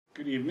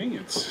Good evening,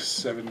 it's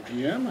 7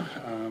 p.m.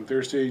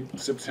 Thursday,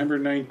 September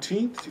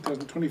 19th,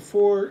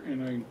 2024,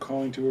 and I'm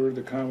calling to order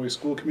the Conway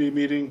School Committee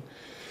meeting.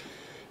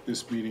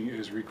 This meeting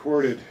is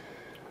recorded.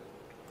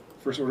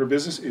 First order of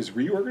business is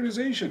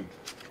reorganization.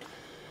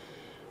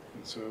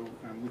 And so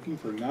I'm looking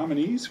for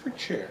nominees for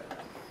chair.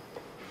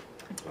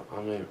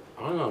 I'll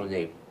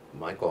nominate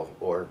Michael,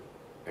 or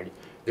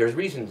there's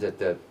reasons that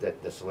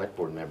the select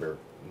board member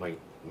might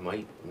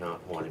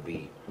not want to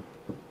be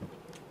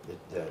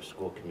the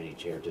school committee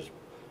chair, just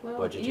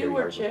budgetary you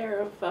were argument.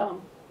 chair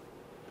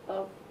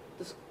of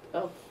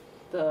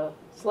the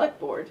select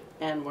board,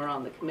 and we're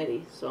on the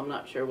committee, so I'm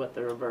not sure what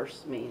the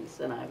reverse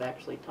means. And I've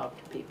actually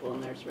talked to people,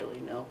 and there's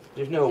really no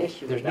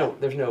issue with that.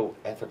 There's no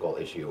ethical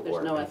issue. There's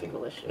or no anything,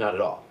 ethical issue. not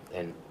at all.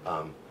 And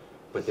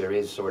but there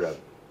is sort of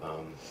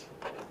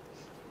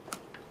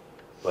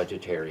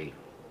budgetary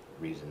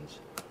reasons,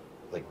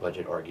 like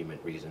budget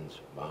argument reasons,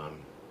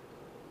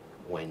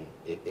 when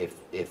if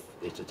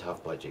it's a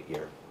tough budget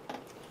year.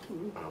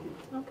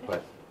 Okay.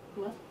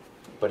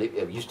 But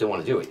if you still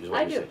want to do it, is what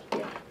I you're do.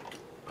 saying.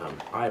 Yeah.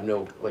 I have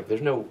no, like,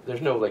 there's no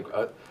like,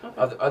 Okay.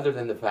 other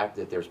than the fact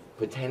that there's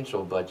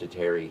potential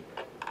budgetary,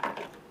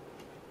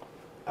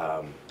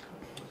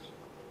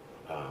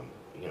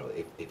 you know,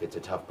 if it's a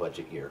tough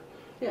budget year,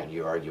 Yeah. and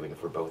you're arguing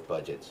for both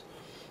budgets,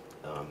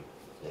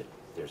 that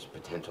there's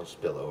potential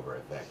spillover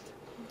effect.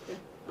 Okay.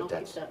 But I'll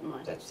that's, keep that in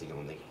mind. that's the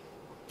only.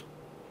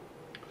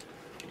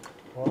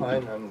 Well, I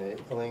nominate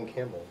Elaine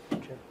Campbell for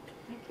chair.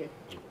 Thank you.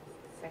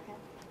 Second.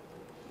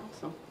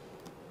 Awesome.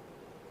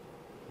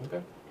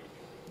 Okay.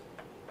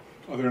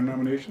 Other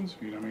nominations?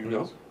 You nominate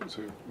No. others?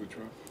 So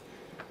withdraw.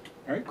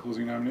 All right,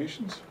 closing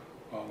nominations.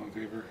 All in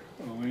favor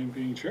of Elaine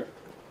being chair?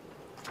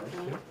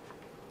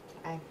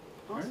 Aye.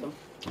 Awesome.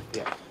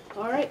 Yeah.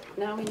 All right,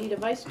 now we need a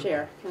vice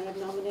chair. Can I have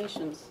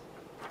nominations?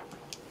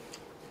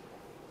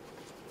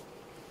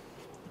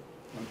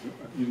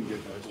 You didn't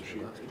get that whole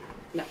sheet, right?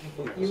 No.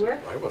 You were?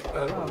 I was,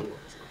 I don't know.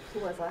 Who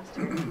was last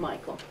year?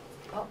 Michael.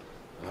 Oh,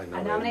 I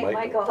nominate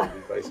Michael. to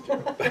be vice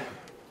chair.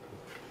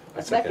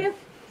 A second?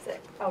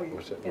 oh, you.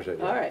 Wish I- yeah. wish I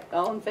did. All right,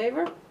 all in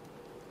favor?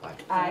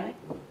 Aye.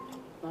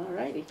 All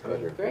righty,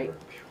 Pleasure. great.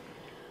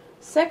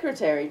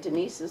 Secretary,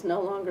 Denise is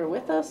no longer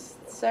with us.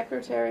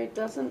 Secretary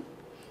doesn't,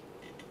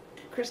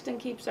 Kristen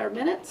keeps our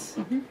minutes.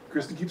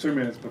 Kristen keeps her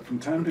minutes, but from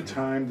time to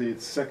time, the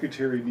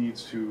secretary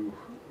needs to,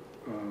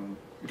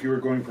 if you were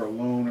going for a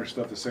loan or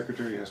stuff, the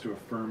secretary has to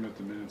affirm that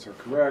the minutes are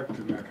correct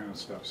and that kind of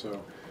stuff.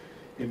 So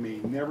it may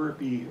never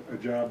be a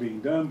job being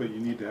done, but you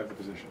need to have the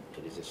position.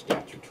 It is a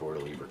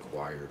statutorily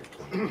required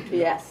appointment.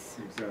 Yes.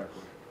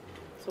 Exactly.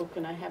 So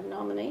can I have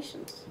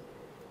nominations?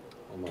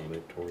 I'll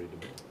nominate Tori to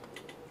be.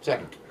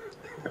 Second.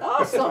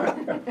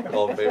 Awesome.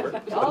 All in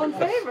favor? All in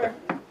favor?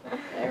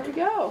 There we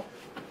go.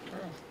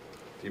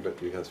 You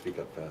gotta speak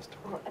up fast.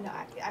 Well, no,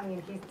 I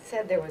mean, he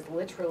said there was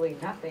literally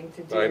nothing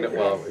to do I know, with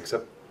well, this.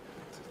 except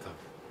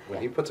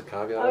when he puts a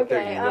caveat out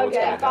there, you know it's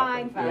Okay, gonna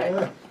fine,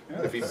 happen.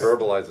 fine. If he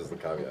verbalizes the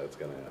caveat, it's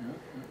gonna happen.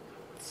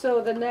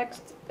 So the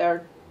next,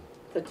 are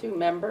the two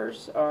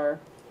members are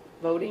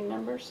voting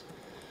members?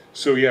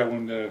 So yeah,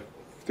 when the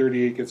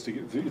 38 gets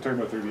together, you're talking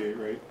about 38,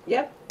 right?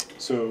 Yep.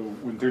 So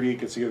when 38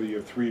 gets together, you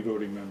have 3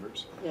 voting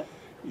members. Yep.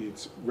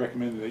 It's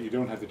recommended that you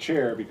don't have the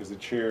chair because the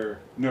chair,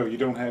 no, you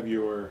don't have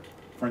your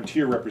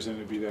Frontier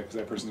representative be that because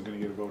that person's going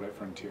to get a vote at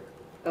Frontier.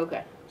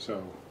 Okay.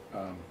 So,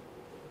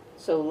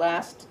 So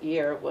last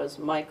year it was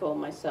Michael,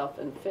 myself,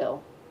 and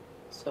Phil.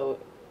 So,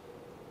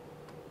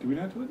 do we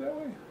not do it that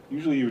way?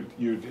 Usually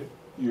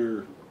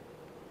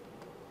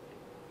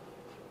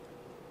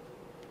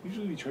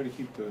usually you try to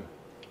keep the,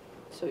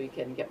 so you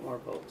can get more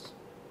votes.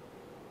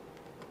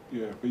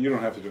 yeah, but you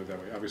don't have to do it that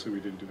way. Obviously we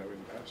didn't do that way in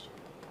the past.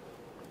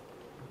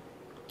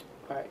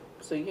 All right,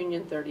 so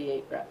Union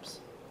 38 reps.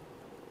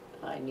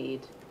 I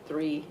need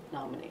 3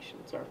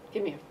 nominations, or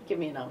give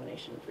me a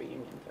nomination for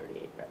Union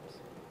 38 reps.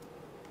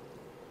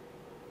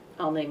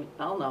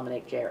 I'll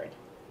nominate Jared.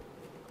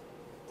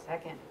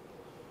 Second.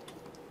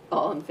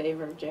 All in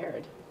favor of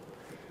Jared?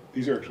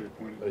 These are actually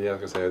appointed. Yeah, I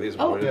was gonna say, are these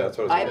Oh, appointed? That's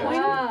what I I was gonna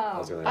appoint ask. him? I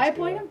was gonna I ask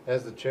you appoint that. him?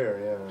 As the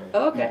chair, yeah.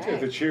 Okay.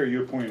 As the chair,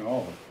 you appoint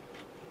all of them.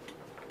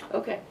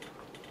 Okay.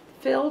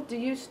 Phil, do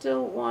you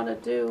still want to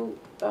do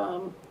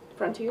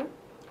Frontier?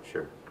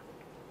 Sure.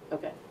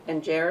 Okay.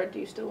 And Jared, do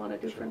you still want to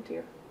do Sure.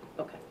 Frontier?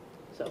 Okay.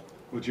 So,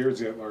 Well, Jared's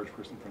the at-large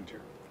person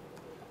Frontier.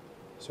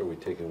 So are we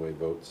taking away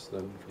votes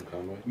then from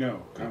Conway?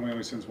 No, Conway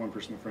only sends one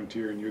person to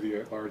Frontier, and you're the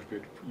at-large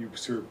bid.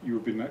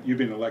 You've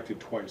been elected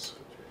twice.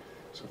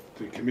 So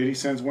the committee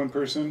sends one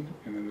person,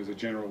 and then there's a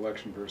general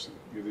election person.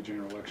 You're the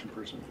general election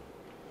person.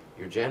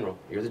 You're general.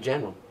 You're the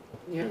general.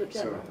 you're the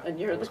general, So- and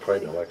you're That the... was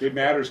quite an election. It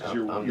matters because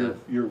I'm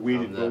your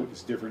weighted I'm the vote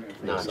is different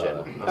at Not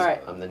Frontier. general. All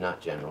right. I'm the not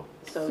general.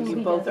 So So you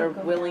he both are doesn't go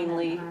down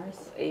willingly on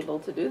ours? able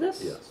to do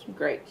this? Yes.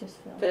 Great. Just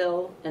Phil.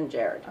 Phil and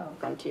Jared, Oh, okay.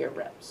 Frontier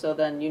reps. So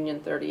then Union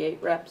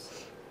 38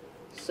 reps.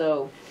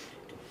 So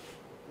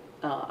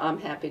I'm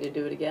happy to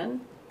do it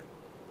again.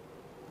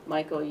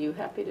 Michael, you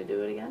happy to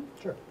do it again?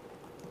 Sure.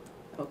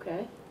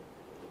 Okay.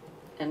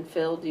 And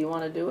Phil, do you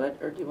want to do it,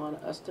 or do you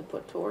want us to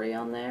put Tori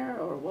on there,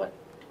 or what?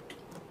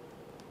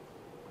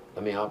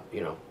 I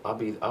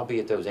mean, I'll be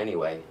at those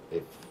anyway,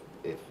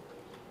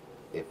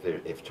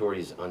 if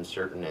Tori's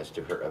uncertain as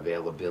to her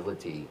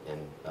availability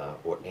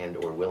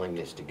and/or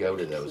willingness to go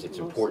to those. It's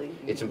important,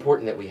 Mostly- it's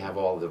important that we have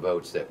all the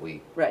votes that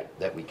we Right,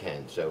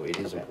 can, so it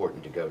is Okay.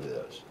 important to go to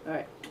those. all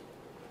right.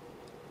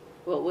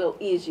 Well, we'll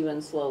ease you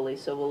in slowly,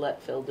 so we'll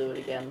let Phil do it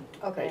again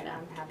Okay, right now.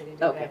 I'm happy to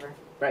do Okay. whatever.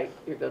 Right,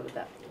 you're good with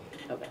that?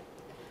 Okay.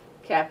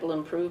 Capital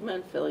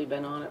improvement, Phil, you've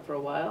been on it for a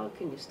while,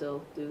 can you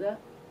still do that?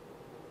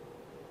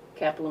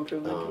 Capital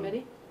improvement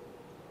committee?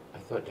 I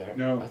thought Jared.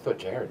 No. I thought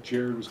Jared.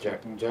 Jared was Jared,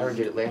 capital Jared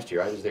did it improvement. last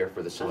year. I was there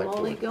for the I'm select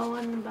only board.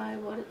 going by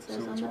what it says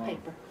So on it's the wrong.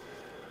 paper.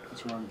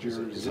 That's wrong, Is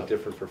Jared's. it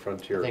different for I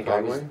Frontier or think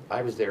Conway?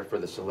 I was there for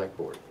the select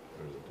board,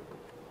 Or is it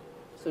different?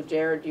 So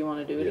Jared, do you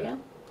want to do it Yeah.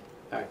 again?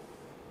 All right,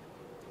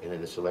 and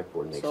then the select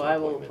board makes so an I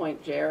will appointment.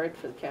 appoint Jared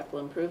for the capital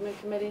improvement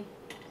committee.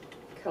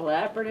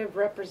 Collaborative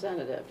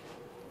representative,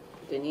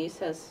 Denise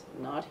has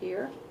not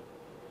here.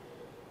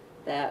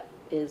 That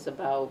is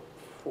about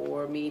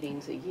 4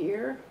 meetings a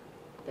year.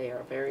 They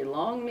are very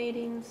long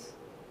meetings.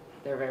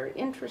 They're very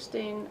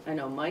interesting. I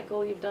know,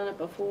 Michael, you've done it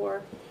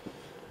before.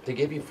 To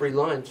give you free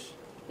lunch.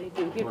 They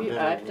do give Or you,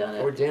 dinner. I've done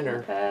it Or in dinner.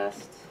 the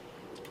past.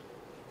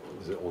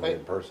 Is it only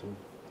in person?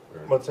 Or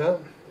What's that?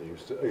 Are you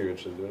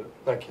interested in doing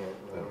it? I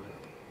can't. no.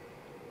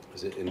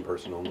 Is it in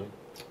person only?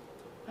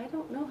 I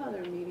don't know how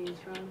their meetings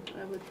run.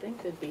 I would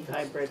think they'd be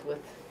hybrid with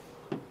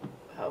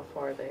how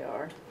far they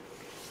are.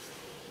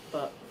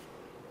 But,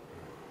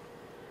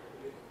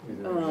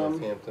 Either Um,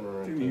 Northampton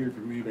or. Didn't hear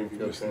from me, but if you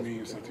Greenfield listen to me,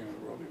 it's not the end of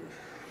the world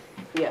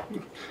yeah,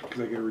 either. Because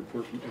I get a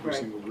report from every Right.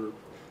 single group.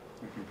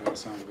 I can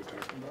pass on what they're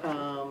talking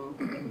about.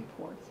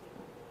 reports.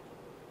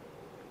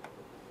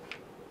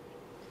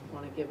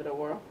 Want to give it a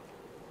whirl?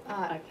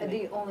 Okay.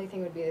 The only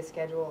thing would be the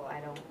schedule, I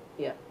don't,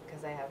 Yeah,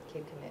 because I have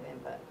kid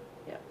commitment, but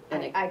yeah.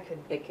 And I could,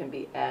 it can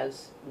be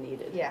as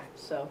needed. Yeah.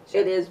 So,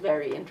 Sure. it is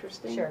very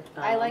interesting. sure.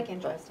 I like but-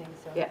 interesting,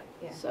 so. Yeah,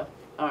 so,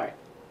 all right.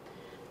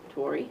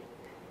 Tori?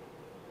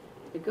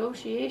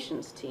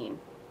 Negotiations team,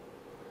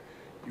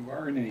 You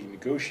are in a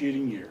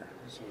negotiating year,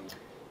 so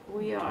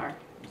we are.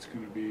 it's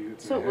gonna be,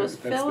 So it was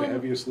that's Phil the and-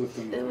 heaviest lift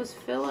on the. It was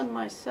Phil and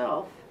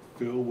myself.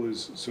 Phil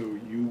was, so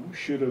you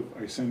should have,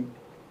 I sent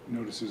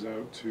notices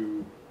out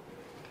to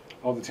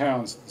all the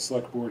towns. The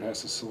select board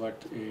has to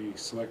select a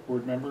select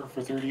board member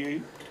for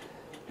 38,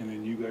 and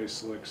then you guys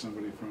select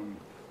somebody from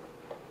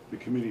the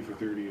committee for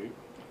 38.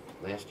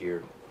 Last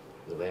year,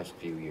 the last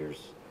few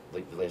years,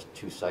 like the last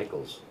 2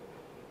 cycles,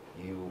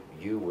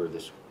 you were the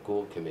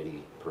school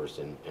committee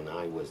person and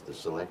I was the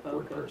select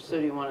board Okay, so do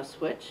person. you want to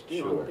switch? Do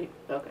you wanna Sure. be-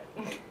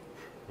 Okay.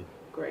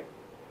 Great.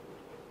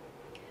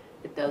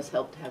 It does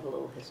help to have a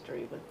little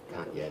history with Yes,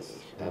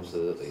 negotiations.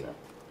 absolutely.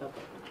 So,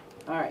 okay,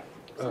 all right,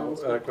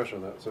 sounds Oh, good. question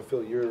on that. So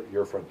Phil,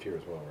 you're Frontier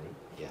as well, right?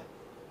 Yeah.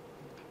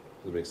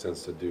 Does it make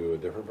sense to do a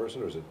different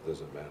person, or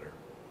does it matter?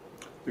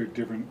 They're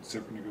different,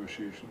 separate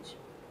negotiations.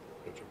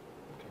 Gotcha.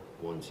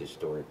 One's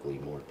historically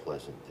more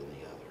pleasant than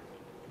the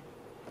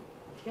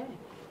other. Okay.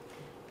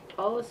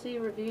 Policy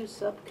Review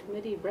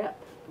Subcommittee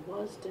Rep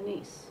was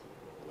Denise.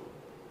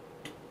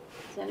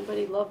 Does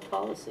anybody love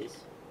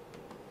policies?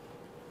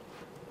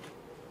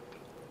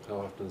 How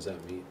often does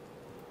that meet?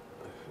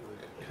 I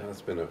feel like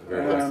it's been a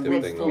very Um, active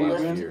What's thing the the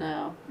last list year.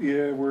 now?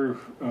 Yeah,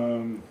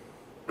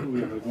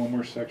 we have like one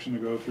more section to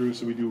go through,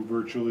 so we do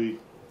virtually.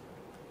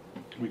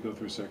 We go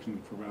through a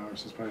section for 1 hour,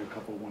 so it's probably a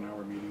couple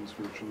 1-hour meetings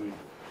virtually,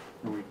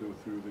 where we go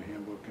through the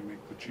handbook and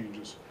make the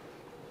changes.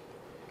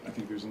 I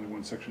think there's only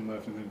one section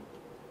left, and then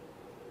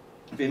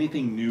if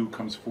anything new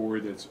comes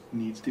forward that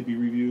needs to be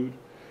reviewed,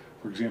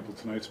 for example,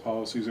 tonight's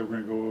policies that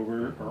we're gonna go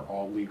over are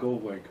all legal,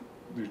 like,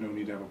 there's no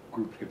need to have a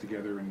group get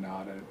together and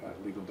nod at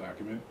a legal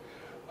document.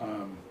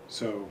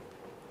 So,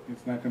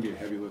 it's not gonna be a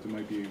heavy lift, it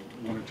might be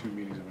 1 or 2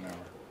 meetings of 1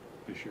 hour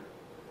this year.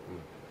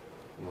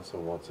 Unless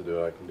someone wants to do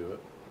it, I can do it.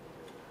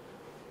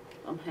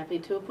 I'm happy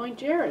to appoint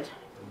Jared.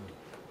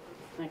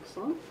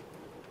 Excellent.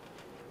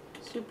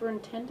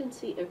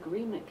 Superintendency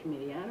Agreement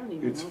Committee, I don't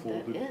even It's know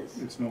what folded, that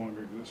is. it's no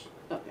longer exists.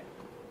 Okay,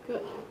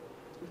 good,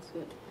 that's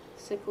good.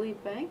 Sick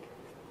leave bank?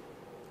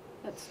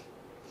 That's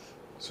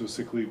So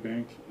sick leave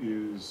bank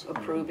is.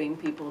 approving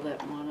people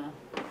that wanna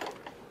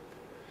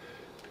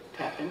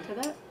tap into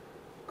that?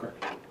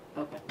 Correct.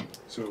 Okay.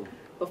 So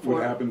Before-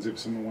 what happens if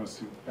someone wants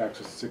to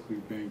access the sick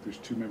leave bank, there's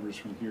 2 members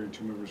from here and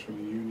 2 members from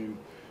the union,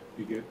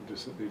 they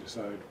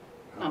decide.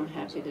 how I'm that goes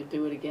happy out. to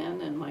do it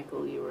again, and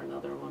Michael, you were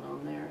another one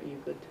on there, are you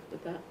good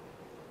with that?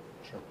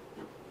 Sure.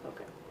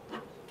 Okay. I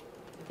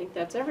think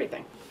that's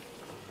everything.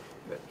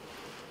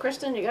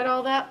 Kristen, you got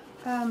all that?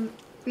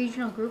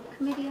 Regional group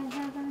committee I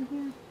have on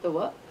here, The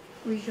what?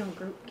 regional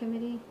group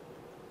committee.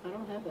 I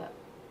don't have that.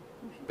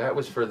 That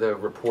was for the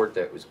report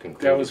that was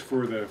concluded. That was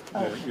for the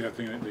Oh.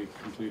 thing that they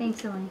completed.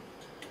 Thanks, Elaine.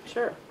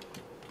 Sure.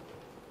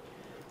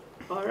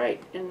 All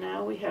right, and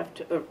now we have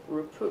to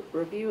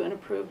review and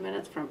approve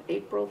minutes from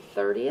April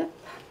 30th,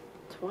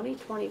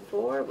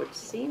 2024, which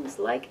seems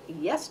like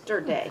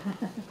yesterday.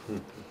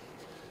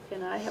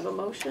 Can I have a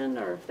motion,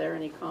 or if there are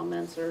any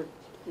comments or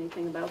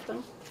anything about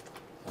them?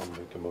 I'll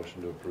make a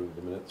motion to approve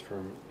the minutes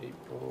from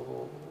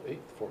April 8th,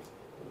 4th.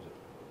 What was it?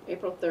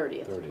 April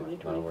 30th, 30,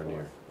 2024. nowhere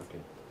near, okay.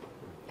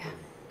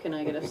 Can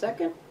I get a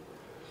second?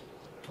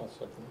 I'll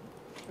second.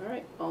 All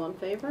right, all in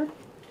favor?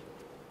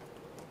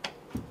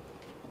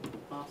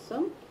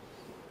 Awesome.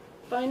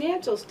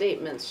 Financial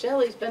statements.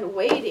 Shelley's been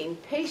waiting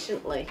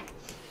patiently.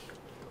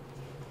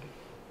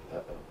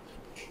 Uh-oh.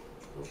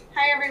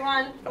 Hi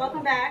everyone,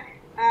 welcome back.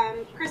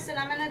 Kristen,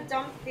 I'm gonna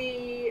dump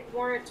the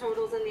warrant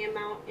totals and the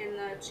amount in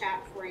the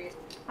chat for you.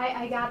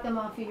 I got them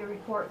off of your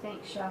report,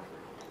 thanks, Chef.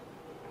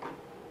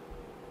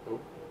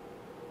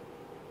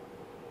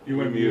 You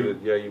went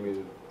muted. Yeah, you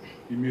muted.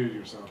 You muted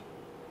yourself.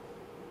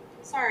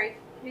 Sorry,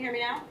 can you hear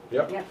me now?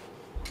 Yep. Yep.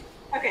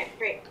 Okay,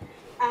 great.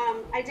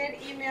 I did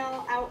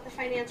email out the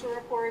financial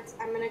reports.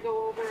 I'm gonna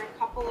go over a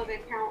couple of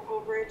account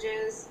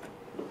overages.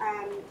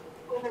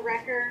 For the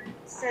record,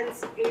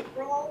 since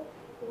April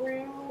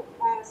through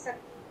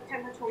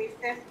September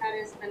 25th, that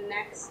is the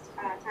next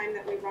time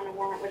that we run a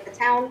warrant with the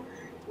town,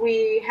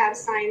 we have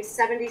signed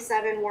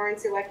 77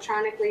 warrants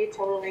electronically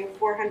totaling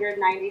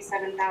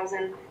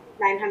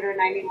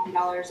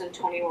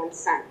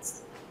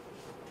 $497,991.21.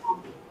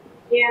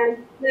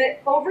 And the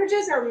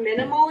overages are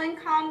minimal in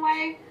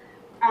Conway.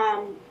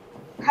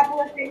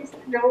 Couple of things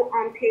to note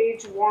on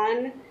page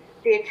 1.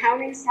 The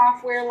accounting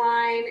software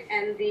line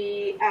and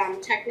the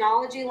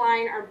technology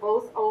line are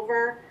both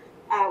over.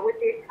 With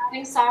the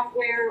accounting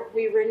software,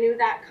 we renew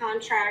that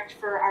contract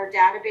for our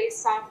database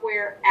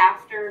software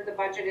after the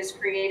budget is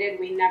created.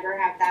 We never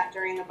have that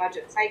during the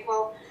budget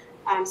cycle.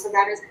 So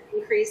that is an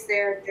increase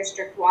there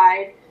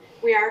district-wide.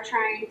 We are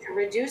trying to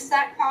reduce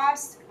that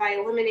cost by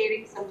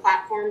eliminating some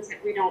platforms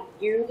that we don't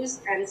use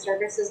and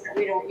services that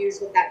we don't use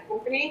with that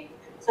company.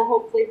 So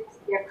hopefully we'll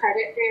see a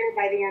credit there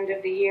by the end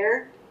of the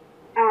year.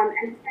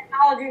 And the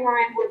technology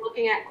line, we're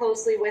looking at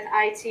closely with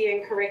IT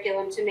and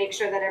curriculum to make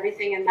sure that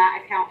everything in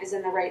that account is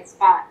in the right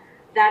spot.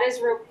 That is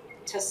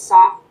related to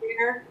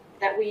software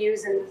that we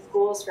use in the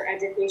schools for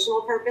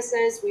educational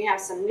purposes. We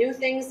have some new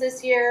things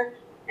this year,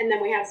 and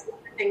then we have some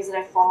things that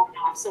have fallen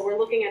off. So we're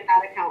looking at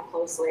that account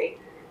closely.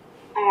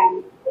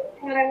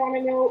 What I want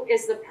to note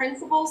is the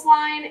principal's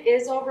line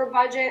is over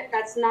budget.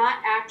 That's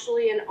not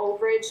actually an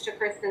overage to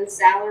Kristen's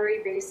salary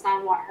based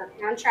on what her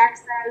contract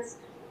says.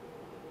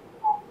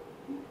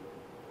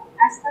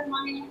 That's the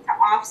money to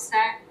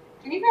offset.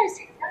 Can you guys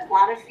hear a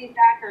lot of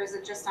feedback, or is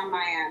it just on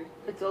my end?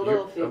 It's a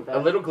little You're feedback. a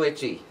little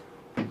glitchy.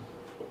 I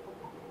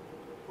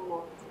don't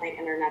know if it's my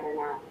internet or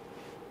not.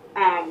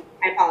 I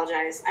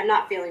apologize. I'm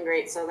not feeling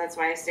great, so that's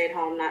why I stayed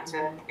home, not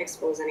to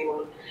expose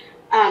anyone.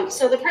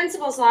 So the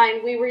principal's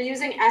line, we were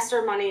using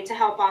ESSER money to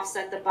help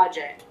offset the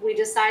budget. We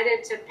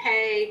decided to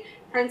pay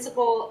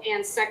principal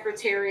and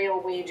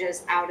secretarial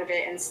wages out of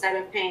it instead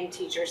of paying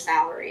teacher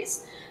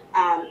salaries.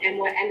 And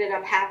what ended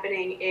up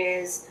happening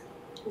is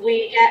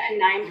we get a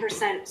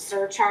 9%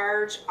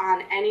 surcharge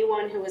on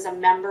anyone who is a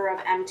member of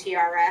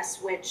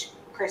MTRS, which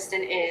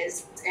Kristen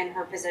is in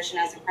her position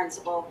as a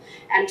principal.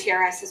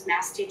 MTRS is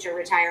Mass Teacher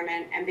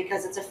Retirement, and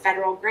because it's a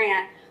federal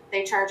grant,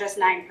 they charge us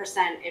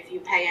 9% if you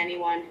pay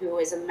anyone who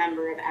is a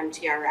member of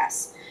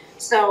MTRS.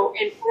 So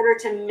in order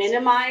to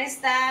minimize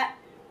that,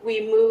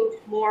 we moved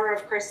more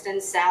of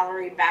Kristen's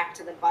salary back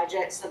to the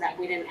budget so that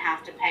we didn't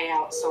have to pay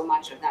out so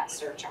much of that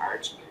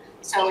surcharge.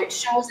 So it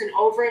shows an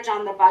overage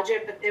on the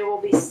budget, but there will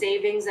be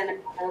savings in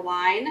another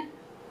line.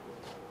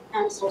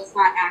 So it's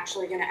not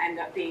actually going to end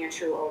up being a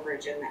true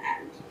overage in the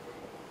end.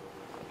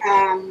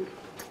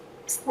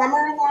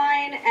 Summer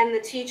line and the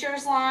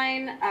teacher's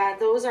line,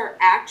 those are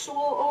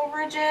actual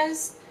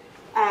overages.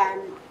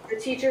 The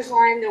teacher's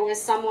line, there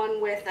was someone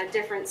with a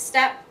different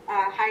step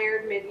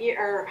hired mid-year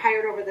or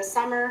hired over the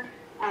summer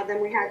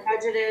than we had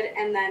budgeted,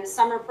 and then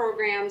summer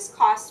programs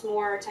cost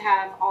more to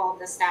have all of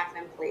the staff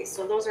in place.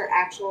 So those are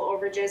actual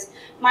overages,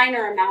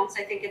 minor amounts.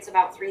 I think it's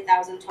about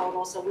 3,000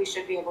 total, so we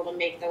should be able to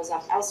make those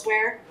up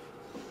elsewhere.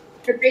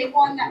 The big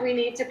one that we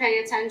need to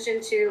pay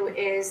attention to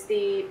is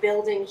the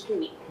building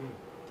heat.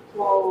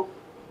 So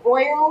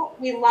oil,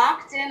 we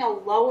locked in a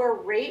lower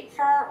rate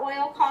for our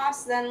oil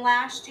costs than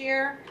last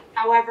year.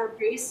 However,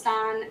 based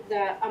on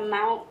the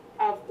amount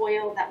of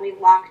oil that we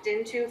locked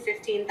into,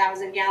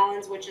 15,000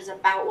 gallons, which is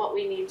about what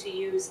we need to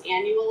use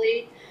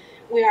annually,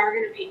 we are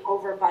going to be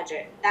over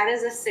budget. That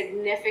is a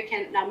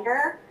significant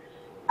number.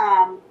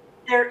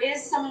 There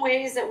is some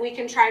ways that we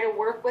can try to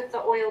work with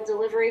the oil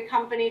delivery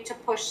company to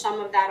push some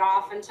of that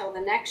off until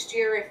the next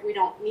year if we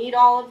don't need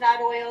all of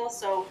that oil,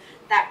 so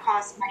that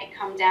cost might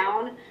come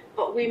down.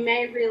 But we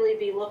may really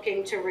be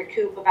looking to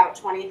recoup about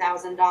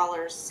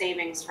 $20,000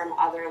 savings from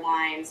other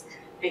lines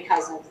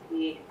because of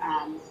the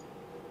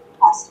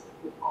cost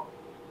of people.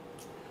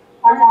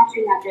 I'm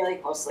watching that really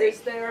closely.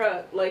 Is there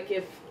a, like,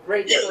 if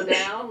rates go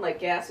down, like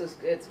gas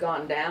it's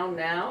gone down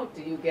now,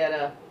 do you get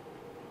a?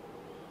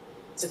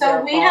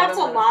 So we have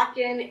to lock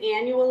in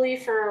annually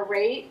for a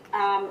rate.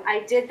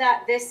 I did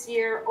that this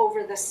year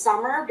over the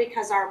summer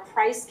because our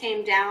price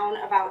came down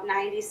about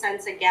 90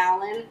 cents a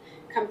gallon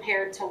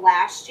compared to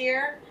last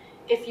year.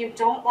 If you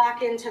don't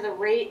lock into the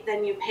rate,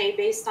 then you pay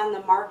based on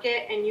the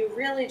market, and you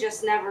really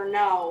just never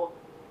know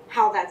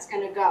how that's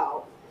going to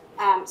go.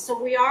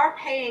 So we are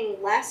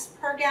paying less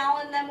per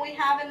gallon than we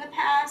have in the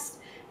past,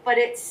 but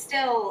it's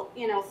still,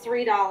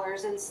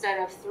 $3 instead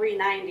of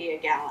 $3.90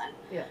 a gallon.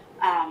 Yeah.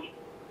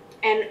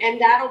 And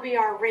that'll be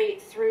our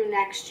rate through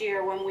next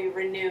year when we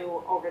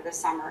renew over the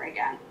summer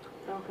again.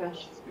 Okay.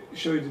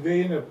 Shelley, did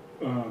they end up,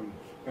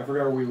 I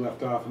forgot where we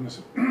left off on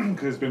this,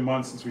 because it's been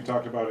months since we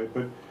talked about it,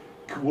 but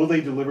will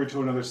they deliver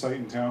to another site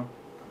in town?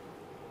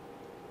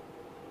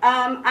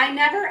 I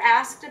never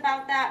asked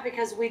about that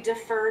because we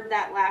deferred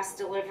that last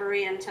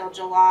delivery until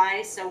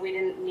July, so we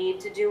didn't need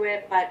to do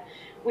it, but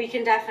we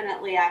can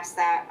definitely ask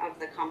that of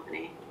the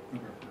company.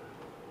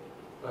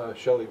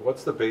 Shelley,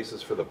 what's the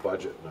basis for the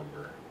budget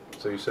number?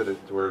 So you said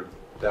we're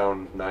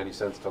down 90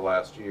 cents to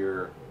last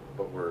year,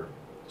 but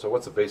so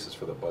what's the basis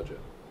for the budget?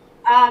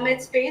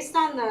 It's based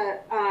on the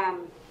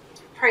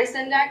price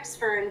index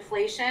for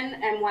inflation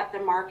and what the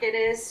market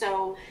is.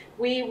 So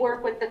we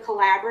work with the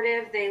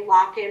collaborative. They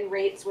lock in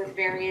rates with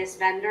various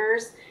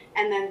vendors,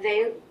 and then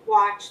they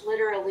watch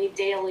literally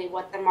daily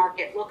what the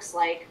market looks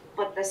like.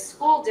 But the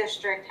school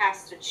district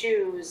has to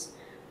choose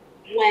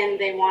when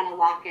they want to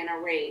lock in a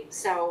rate.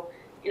 So,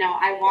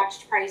 I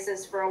watched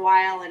prices for a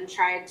while and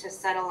tried to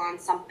settle on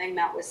something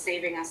that was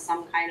saving us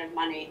some kind of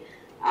money.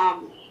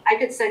 I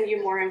could send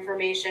you more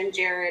information,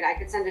 Jared. I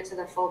could send it to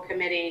the full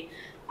committee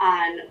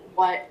on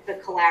what the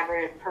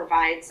collaborative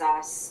provides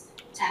us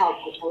to help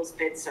with those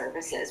bid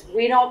services.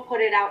 We don't put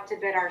it out to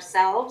bid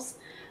ourselves.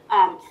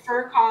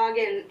 FERCog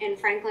in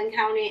Franklin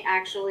County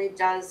actually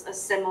does a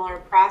similar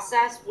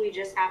process. We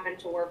just happen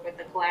to work with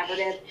the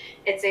collaborative.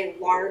 It's a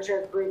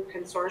larger group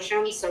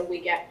consortium, so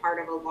we get part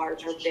of a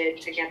larger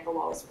bid to get the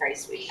lowest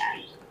price we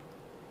can.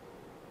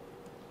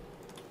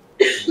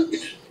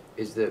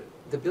 Is the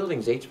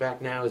building's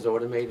HVAC now is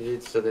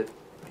automated so that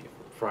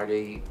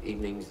Friday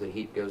evenings the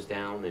heat goes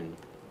down, and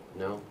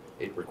no,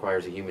 it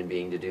requires a human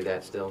being to do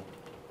that still?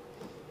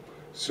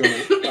 So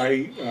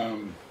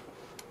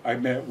I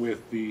met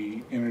with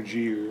the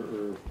energy,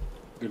 or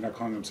they're not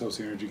calling themselves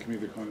the energy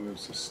committee, they're calling them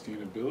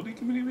sustainability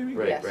committee, maybe?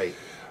 Right, Yes.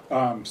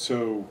 right.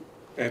 So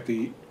in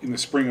the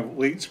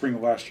late spring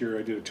of last year,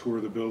 I did a tour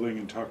of the building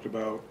and talked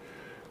about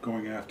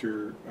going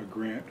after a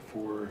grant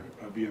for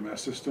a BMS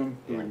system,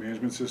 building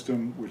management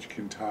system, which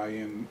can tie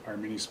in our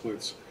mini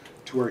splits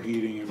to our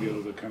heating and be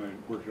able to kind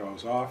of work it all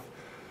off.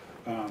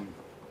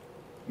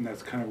 And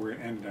that's kind of where it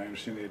ended. I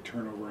understand they had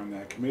turnover on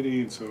that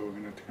committee, and so we're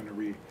going to have to kind of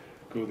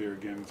go there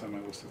again. It's on my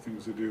list of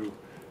things to do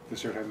to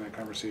start having that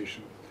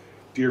conversation.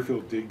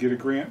 Deerfield did get a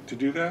grant to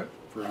do that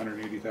for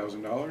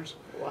 $180,000.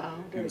 Wow,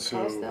 did And it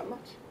so- cost that much?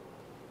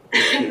 Yeah,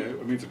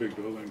 I mean, it's a big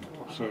building.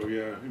 So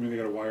yeah, I mean, they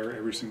got to wire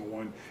every single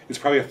one. It's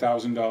probably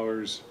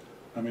 $1,000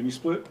 a mini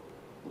split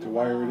to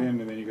wire it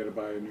in, and then you got to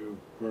buy a new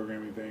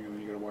programming thing, and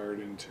then you got to wire it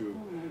into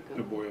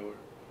the boiler.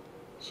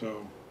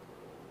 So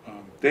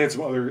they had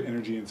some other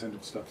energy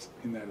incentive stuff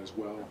in that as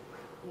well.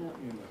 Yeah.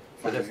 In the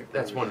But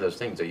that's one of those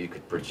things that you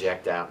could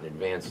project out in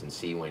advance and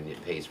see when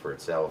it pays for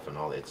itself and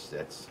all.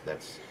 That's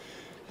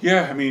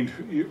Yeah, I mean,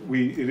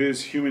 it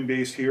is human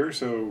based here,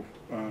 so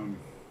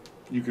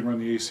you can run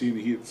the AC and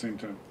the heat at the same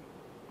time.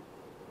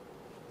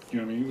 You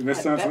know what I mean? And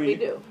that's I not bet something. we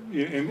do.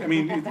 Yeah, and I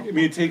mean,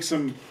 it takes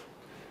some.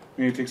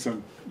 It takes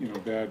some,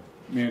 bad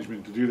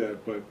management to do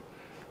that, but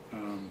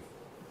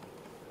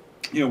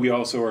we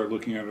also are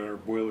looking at our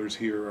boilers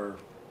here.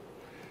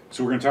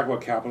 So we're going to talk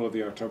about capital at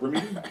the October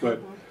meeting,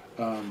 but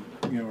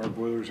our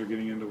boilers are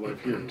getting into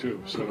life here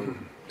too. So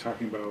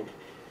talking about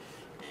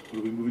what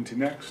are we moving to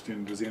next,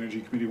 and does the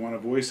Energy Committee want a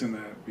voice in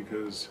that?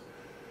 Because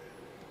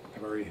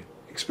I've already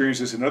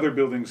experienced this in other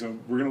buildings, so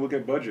we're going to look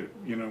at budget,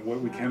 what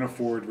we can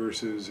afford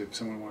versus if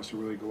someone wants to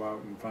really go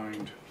out and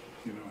find,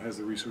 has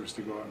the resource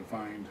to go out and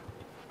find.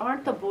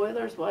 Aren't the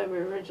boilers why we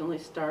originally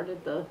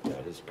started the,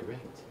 that is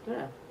correct.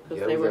 yeah,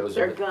 Yeah, because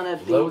they're gonna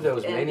be blow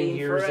those many ending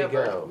years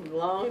forever. ago.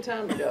 Long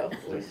time ago,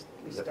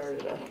 we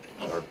started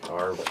a.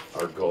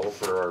 Our goal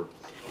for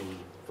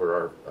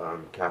our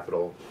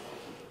capital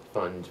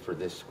fund for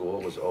this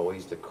school was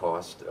always the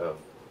cost of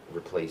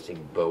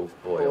replacing both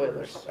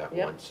boilers at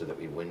Yep. once, so that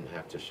we wouldn't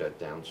have to shut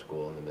down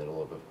school in the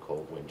middle of a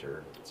cold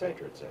winter, et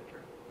cetera, et cetera.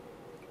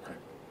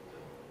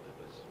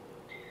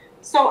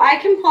 So I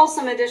can pull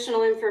some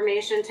additional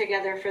information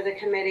together for the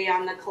committee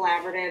on the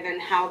collaborative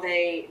and how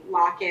they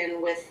lock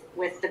in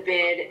with the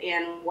bid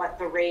and what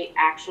the rate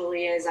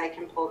actually is. I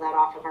can pull that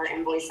off of our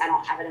invoice. I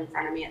don't have it in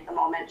front of me at the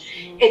moment.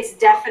 It's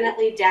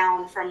definitely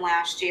down from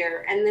last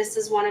year. And this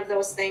is one of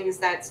those things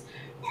that's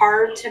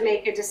hard to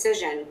make a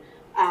decision.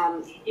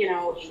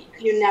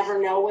 You never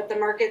know what the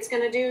market's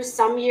going to do.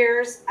 Some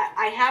years,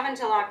 I have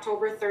until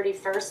October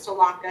 31st to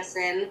lock us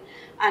in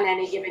on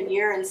any given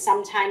year, and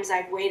sometimes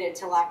I've waited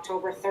till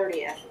October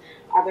 30th.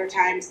 Other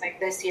times, like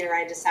this year,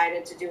 I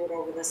decided to do it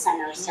over the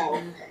summer.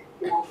 So,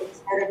 it's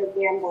part of a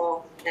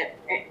gamble that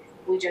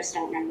we just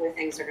don't know where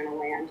things are going to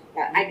land.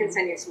 But I can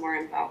send you some more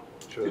info.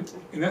 Sure.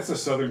 And that's the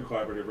Southern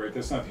Collaborative, right?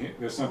 That's not the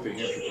Hampshire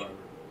Collaborative,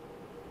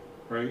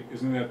 right?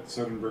 Isn't that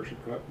Southern Berkshire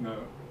Collaborative? No.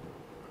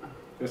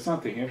 That's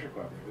not the Hampshire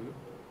Collaborative, is it?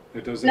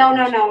 that does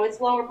that? No, it's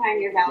Lower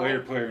Pioneer Valley.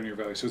 Layered Pioneer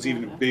Valley, so it's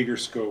even a bigger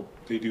scope.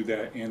 They do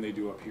that and they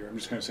do up here. I'm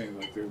just kind of saying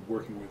like they're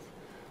working with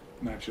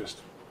not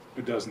just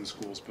a dozen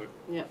schools, but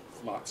Yep.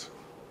 lots.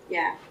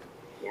 Yeah.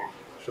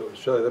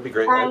 Shelley, that'd be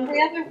great.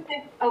 The other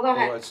thing, oh, go I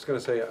ahead. was just gonna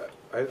say,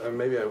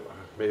 maybe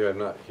I'm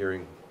not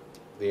hearing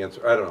the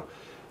answer. I don't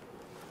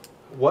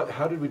know.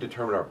 How did we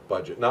determine our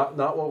budget? Not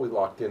what we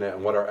locked in at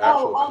and what our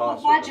actual the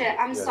costs are gonna budget. be.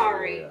 I'm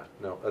sorry.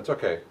 No, that's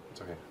okay.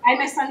 It's okay. I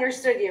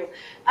misunderstood you.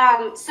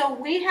 So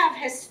we have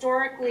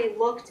historically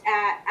looked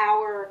at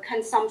our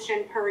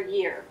consumption per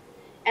year,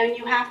 and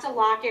you have to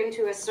lock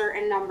into a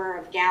certain number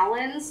of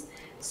gallons.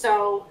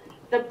 So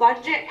the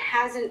budget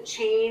hasn't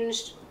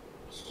changed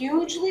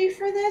hugely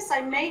for this.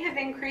 I may have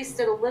increased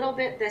it a little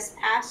bit this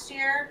past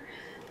year,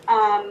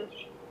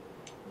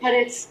 but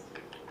it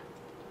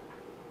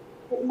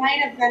might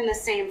have been the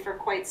same for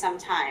quite some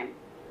time.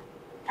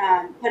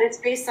 But it's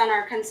based on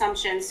our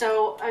consumption.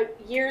 So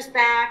years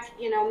back,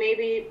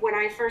 maybe when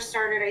I first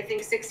started, I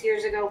think 6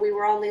 years ago, we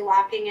were only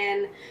locking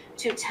in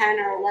to 10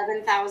 or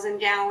 11,000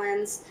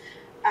 gallons.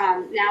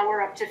 Now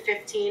we're up to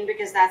 15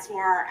 because that's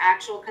more our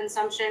actual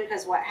consumption,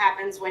 because what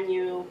happens when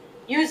you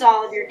use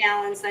all of your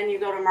gallons, then you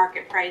go to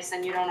market price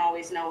and you don't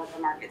always know what the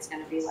market's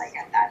going to be like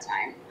at that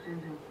time.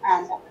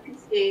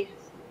 Let's see.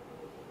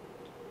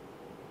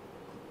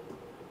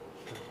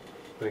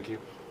 Thank you.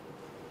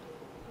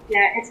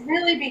 Yeah, it's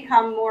really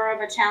become more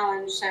of a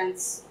challenge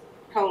since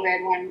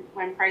COVID,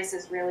 when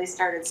prices really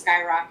started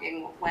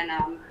skyrocketing when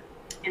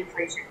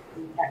inflation.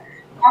 But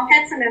I'll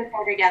get some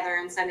info together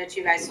and send it to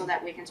you guys so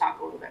that we can talk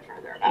a little bit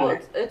further about Well,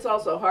 it. it's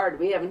also hard.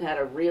 We haven't had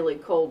a really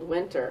cold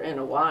winter in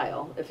a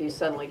while. If you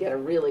suddenly get a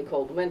really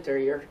cold winter,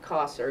 your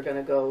costs are going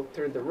to go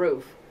through the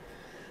roof.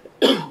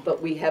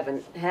 But we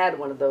haven't had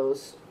one of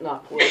those,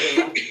 knock wood,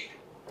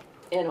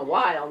 in a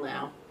while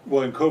now.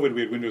 Well, in COVID,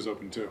 we had windows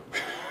open too.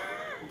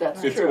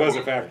 That's It true. was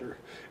a factor.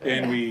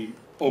 And we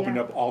opened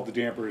up all the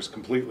dampers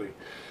completely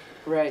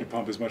to Right.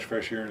 pump as much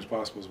fresh air as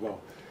possible as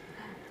well.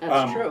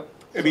 That's true.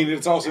 I mean,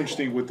 it's also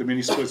interesting with the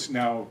mini splits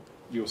now,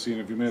 you'll see in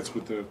a few minutes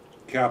with the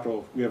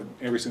capital, we have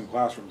every single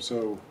classroom.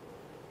 So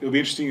it'll be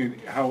interesting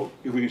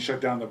if we can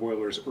shut down the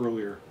boilers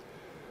earlier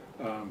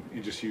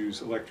and just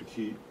use electric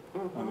heat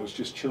on those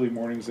just chilly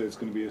mornings that it's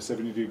going to be a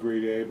 70-degree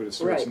day, but it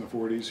starts in the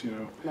 40s,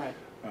 Right.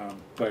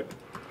 But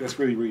that's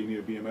really where you need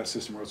a BMS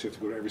system, or else you have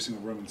to go to every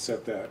single room and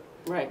set that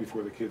Right.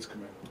 before the kids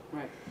come in.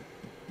 Right.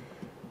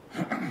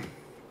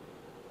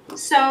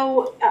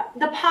 So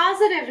the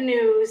positive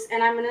news,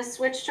 and I'm going to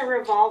switch to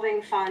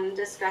revolving fund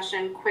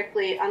discussion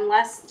quickly,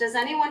 does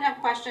anyone have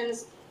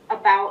questions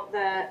about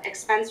the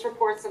expense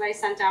reports that I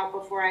sent out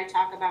before I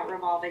talk about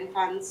revolving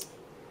funds?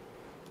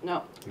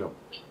 No. No.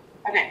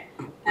 Okay,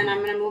 and I'm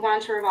going to move on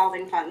to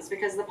revolving funds,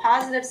 because the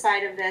positive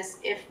side of this,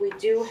 if we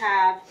do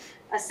have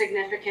a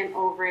significant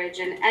overage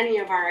in any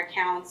of our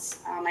accounts,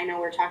 I know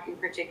we're talking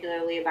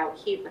particularly about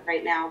heat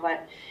right now,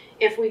 but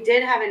if we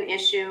did have an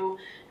issue,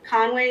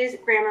 Conway's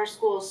Grammar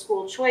School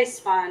School Choice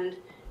Fund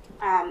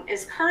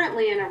is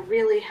currently in a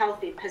really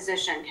healthy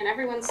position. Can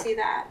everyone see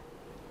that?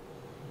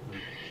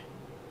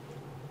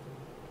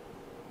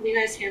 Can you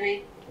guys hear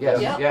me?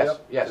 Yes, Yep. yes,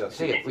 Yep. yes. Yes,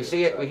 See it. We yes,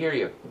 see it. yes. We hear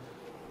you.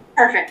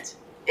 Perfect.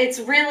 It's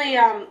really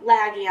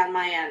laggy on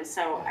my end,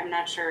 so I'm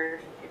not sure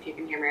if you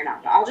can hear me or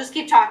not, but I'll just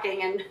keep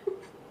talking and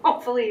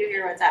hopefully you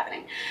hear what's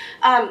happening.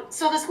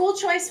 So the School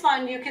Choice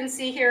Fund, you can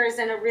see here, is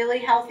in a really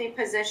healthy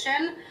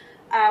position.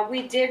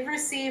 We did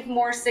receive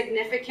more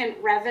significant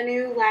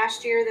revenue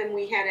last year than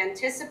we had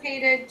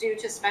anticipated due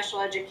to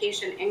special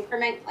education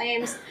increment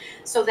claims.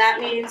 So that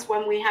means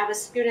when we have a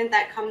student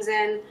that comes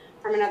in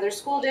from another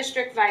school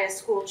district via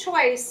school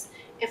choice,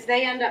 if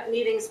they end up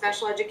needing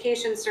special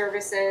education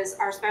services,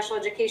 our special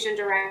education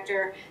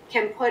director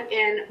can put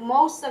in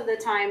most of the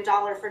time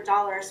dollar for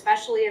dollar,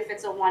 especially if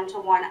it's a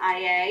one-to-one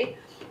IA.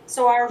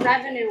 So our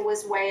revenue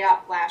was way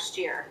up last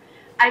year.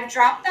 I've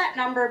dropped that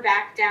number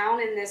back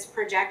down in this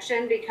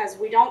projection because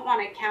we don't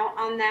want to count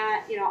on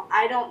that.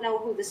 I don't know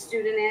who the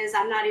student is.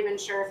 I'm not even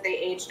sure if they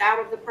aged out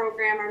of the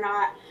program or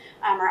not,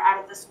 or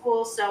out of the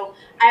school. So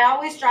I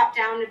always drop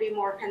down to be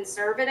more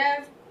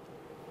conservative.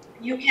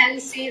 You can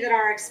see that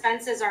our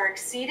expenses are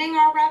exceeding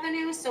our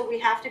revenue, so we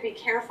have to be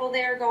careful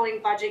there going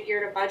budget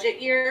year to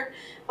budget year.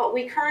 But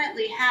we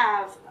currently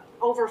have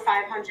over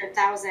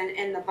 500,000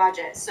 in the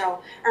budget,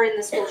 or in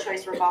the school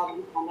choice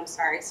revolving fund. I'm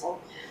sorry. So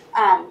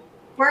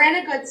we're in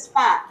a good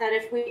spot that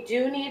if we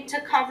do need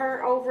to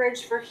cover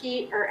overage for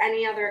heat or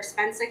any other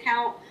expense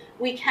account,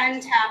 we can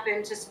tap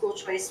into school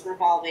choice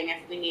revolving if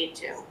we need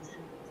to.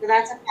 So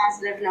that's a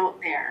positive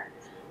note there.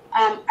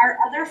 Our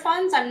other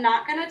funds, I'm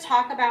not going to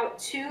talk about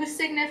too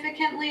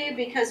significantly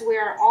because we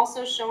are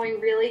also showing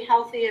really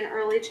healthy and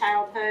early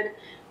childhood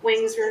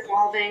wings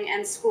revolving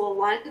and school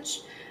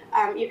lunch.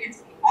 You can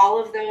see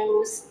all of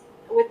those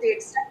with the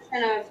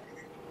exception of,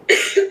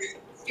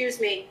 excuse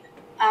me,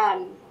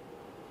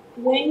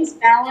 wings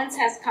balance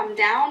has come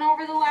down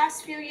over the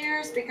last few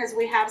years because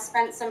we have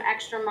spent some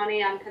extra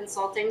money on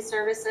consulting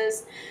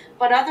services,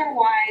 but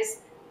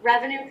otherwise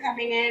revenue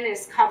coming in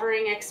is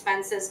covering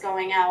expenses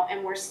going out,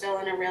 and we're still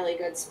in a really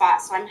good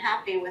spot. So I'm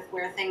happy with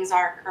where things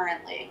are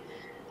currently.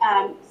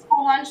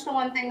 School lunch, the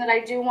one thing that I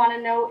do want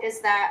to note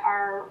is that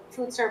our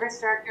food service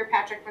director,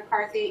 Patrick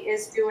McCarthy,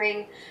 is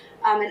doing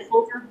an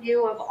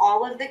overview of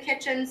all of the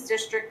kitchens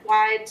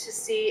district-wide to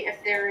see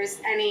if there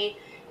is any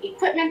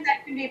equipment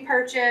that can be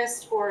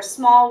purchased or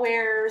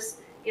smallwares,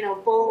 you know,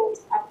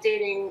 bowls,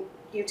 updating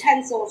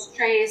utensils,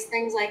 trays,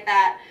 things like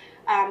that.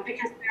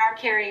 Because we are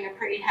carrying a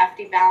pretty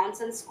hefty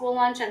balance in school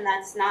lunch, and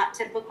that's not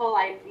typical.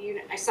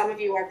 Some of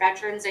you are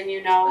veterans, and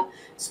you know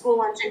school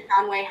lunch in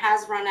Conway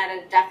has run at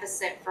a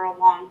deficit for a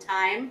long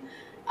time.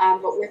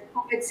 But with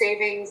COVID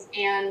savings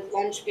and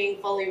lunch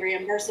being fully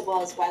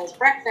reimbursable as well as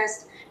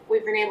breakfast,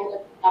 we've been able to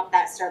pick up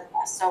that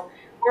surplus. So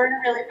we're in a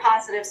really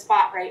positive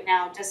spot right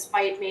now,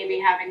 despite maybe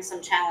having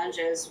some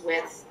challenges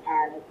with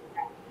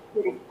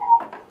heating.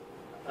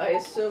 I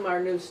assume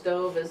our new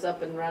stove is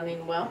up and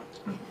running well?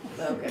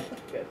 Okay,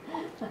 good.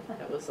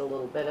 That was a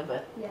little bit of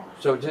a Yeah.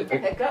 So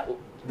hiccup.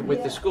 with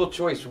Yeah. the school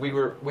choice, we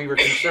were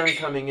concerned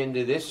coming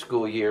into this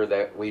school year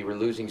that we were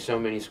losing so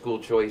many school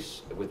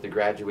choice with the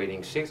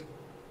graduating sixth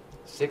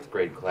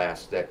grade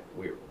class that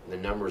the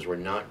numbers were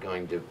not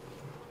going to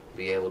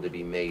be able to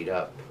be made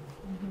up.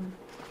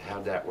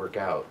 How'd that work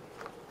out?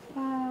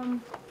 I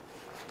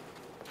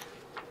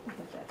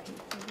got that piece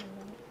over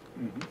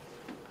there. Mhm.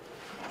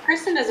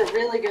 Kristen does a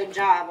really good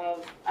job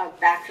of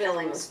backfilling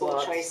Filling the school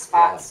slots. choice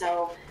spots.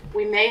 So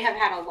we may have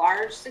had a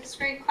large sixth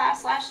grade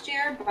class last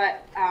year,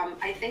 but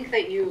I think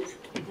that you've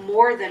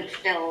more than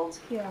filled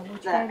Yeah, we the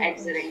try to.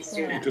 exiting It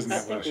students. doesn't I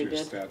have think last we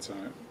year's did. stats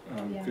on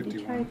it. Yeah,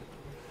 51.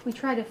 we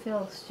try to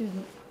fill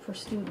student for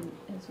student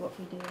is what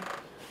we do.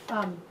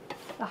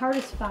 The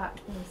hardest spot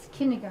is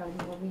kindergarten,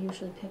 where we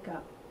usually pick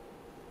up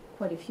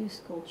quite a few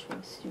school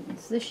choice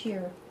students. This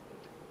year,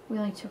 we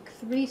only took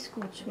 3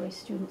 school choice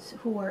students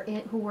who were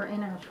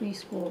in our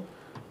preschool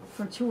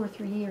for 2 or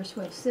 3 years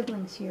who have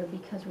siblings here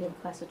because we have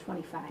a class of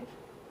 25.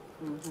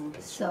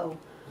 So,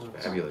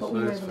 Fabulous. but we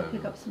were That is able to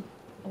pick up fabulous. some.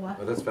 What?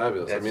 Oh, that's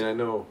fabulous. I That's- mean, I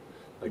know,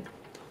 like,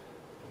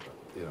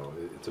 you know,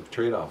 it's a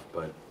trade-off,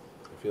 but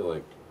I feel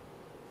like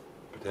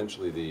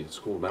potentially the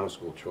amount of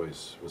school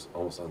choice was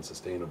almost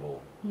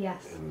unsustainable,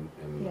 Yes. and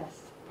Yes.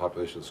 the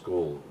population of the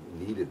school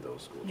needed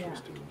those school Yeah. choice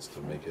students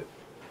to make it.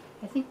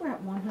 I think we're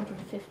at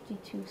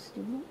 152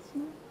 students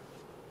now.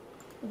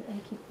 I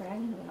keep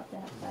bragging about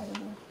that, but I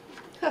don't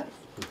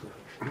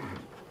know.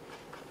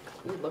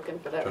 You looking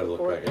for that Trying to look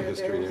report back in there,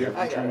 history Derek? there. Yeah,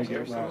 I I'm got trying it to here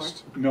get somewhere.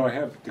 last. No, I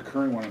have the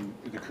current one.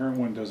 The current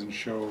one doesn't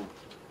show.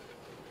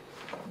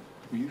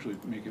 We usually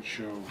make it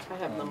show. I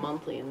have the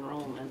monthly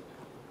enrollment.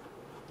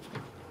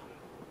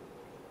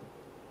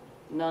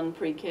 None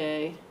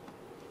pre-K, Yeah,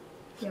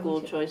 we school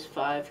should- choice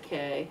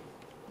 5K,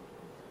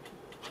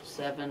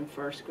 7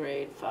 first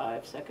grade,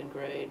 5 second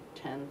grade,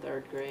 10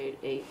 third grade,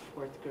 8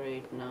 fourth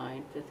grade,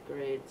 9 fifth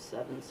grade,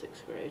 7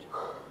 sixth grade.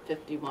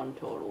 51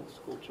 total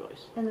school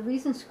choice. And the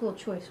reason school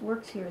choice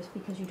works here is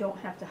because you don't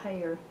have to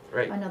hire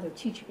Right. another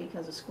teacher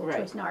because of school Right.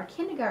 choice. Now, our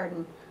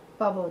kindergarten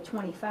bubble of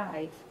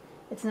 25,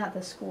 it's not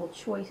the school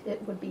choice,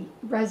 it would be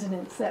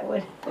residents that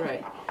would.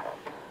 Right.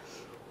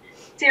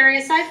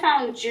 Darius, I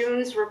found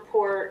June's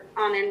report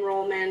on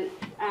enrollment,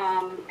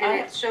 and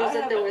it shows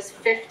that there have it. was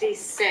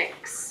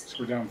 56 So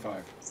we're down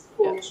 5.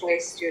 school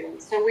choice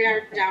students. So we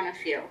are down a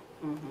few.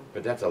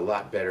 But that's a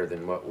lot better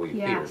than what we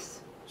feared.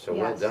 Yes, So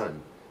well Yes. done.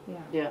 yeah.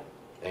 Yeah.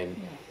 And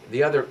Yeah.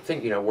 the other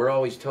thing, you know, we're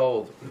always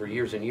told for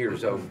years and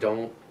years, oh,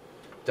 don't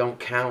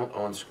count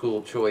on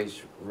school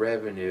choice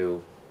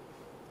revenue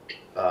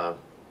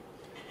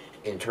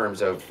in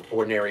terms of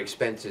ordinary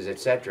expenses, et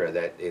cetera,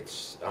 that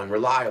it's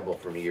unreliable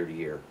from year to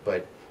year.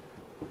 But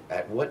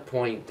at what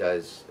point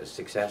does a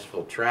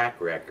successful track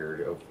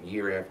record of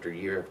year after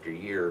year after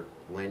year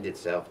lend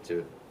itself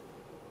to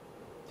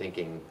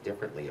thinking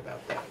differently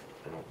about that?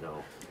 I don't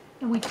know.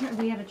 And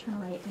we had a turn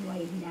rate in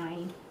like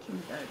 9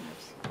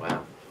 kindergartners.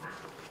 Wow.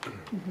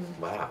 Mhm.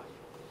 Wow.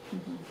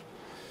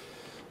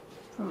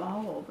 From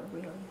all over,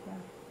 really, yeah.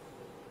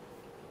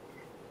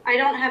 I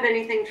don't have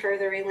anything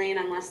further, Elaine,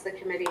 unless the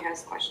committee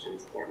has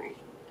questions for me.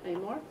 Any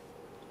more?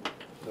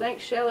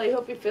 Thanks, Shelley.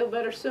 Hope you feel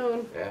better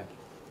soon. Yeah.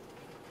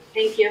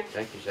 Thank you.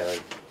 Thank you, Sally.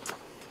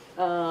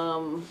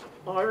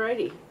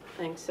 Alrighty.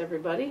 Thanks,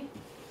 everybody.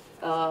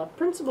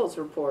 Principals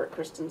report.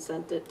 Kristen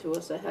sent it to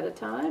us ahead of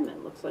time,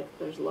 and looks like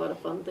there's a lot of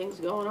fun things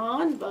going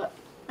on, but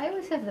I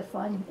always have the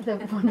fun, the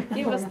wonderful.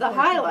 give us the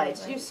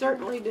highlights. You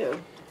certainly do.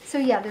 So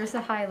yeah, there's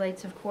the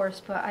highlights, of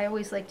course, but I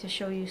always like to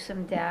show you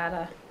some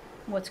data,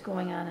 what's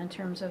going on in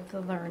terms of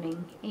the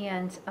learning.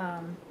 And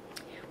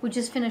we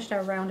just finished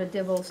our round of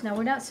dibbles. Now,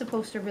 we're not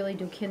supposed to really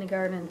do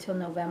kindergarten until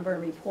November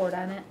and report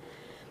on it,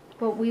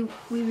 but we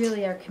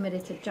really are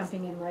committed to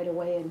jumping in right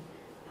away and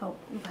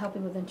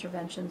helping with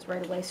interventions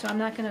right away. So I'm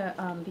not going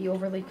to be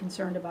overly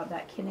concerned about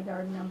that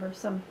kindergarten number.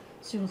 Some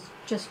students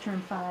just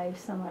turned 5,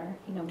 some are,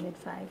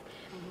 mid-5.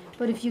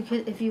 But if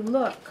you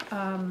look,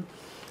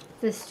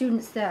 the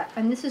students that,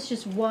 and this is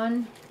just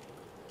one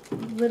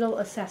little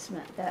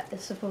assessment that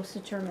is supposed to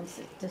determine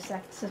the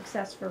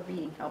success for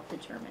reading help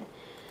determine.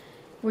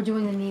 we're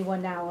doing the knee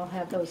one now, I'll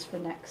have those for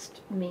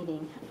next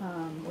meeting,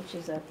 which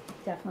is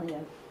definitely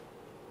a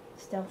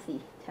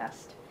stealthy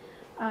test.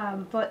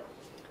 But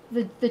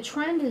the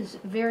trend is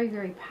very,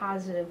 very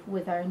positive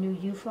with our new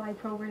U-Fly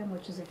program,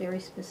 which is a very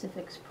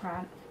specific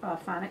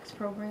phonics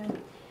program.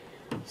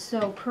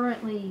 So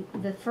currently,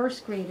 the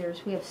first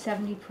graders, we have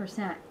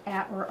 70%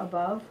 at or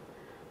above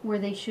where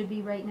they should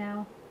be right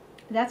now.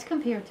 That's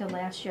compared to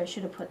last year. I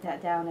should have put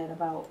that down at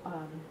about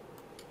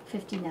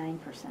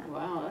 59%.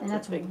 Wow, And that's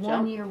that's a big one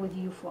jump. year with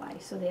U-Fly.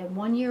 So they had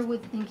 1 year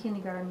in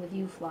kindergarten with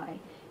U-Fly,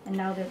 and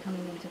now they're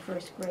coming into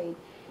first grade.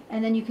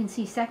 And then you can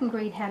see second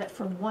grade had it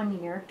for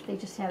 1 year. They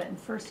just had it in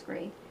first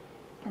grade,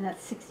 and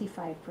that's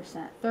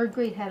 65%. Third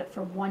grade had it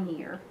for 1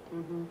 year.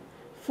 Mhm.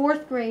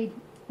 Fourth grade,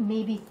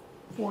 maybe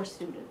 4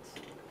 students.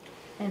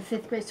 And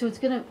fifth grade, so it's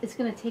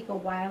gonna take a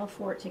while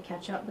for it to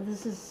catch up, but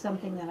this is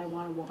something that I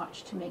wanna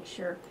watch to make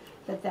sure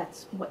that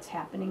that's what's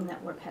happening,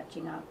 that we're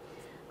catching up.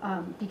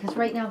 Because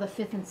right now, the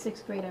fifth and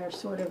sixth grade are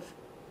sort of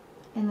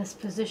in this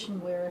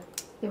position where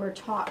they were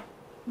taught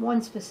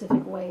one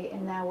specific way,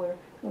 and now we're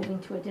moving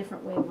to a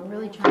different way. We're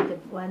really trying to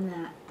blend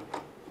that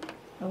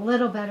a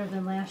little better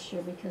than last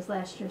year, because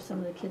last year some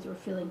of the kids were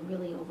feeling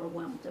really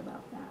overwhelmed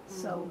about that.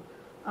 So,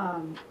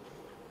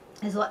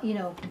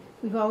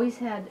 we've always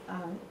had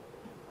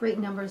great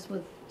numbers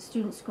with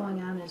students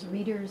going on as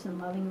readers and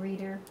loving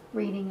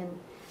reading, and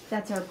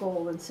that's our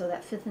goal. And so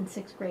that fifth and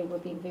sixth grade, we're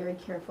being very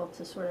careful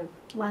to sort of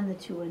blend the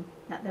two and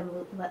not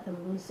let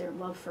them lose their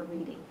love for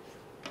reading.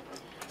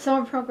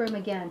 Summer program,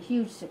 again,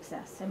 huge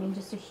success. I mean,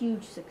 just a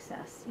huge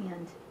success.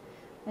 And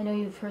I know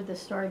you've heard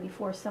this story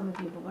before, some of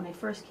you, but when I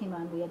first came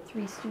on, we had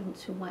 3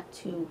 students who went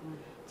to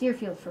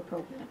Deerfield for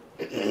program.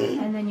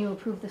 And then you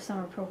approved the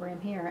summer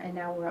program here, and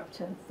now we're up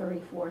to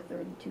 34,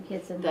 32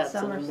 kids in the That's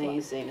summer.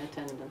 amazing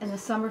attendance. And the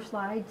summer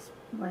slides,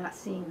 we're not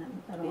seeing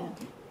them at all Yeah.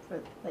 for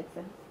like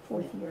the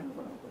 4th year in a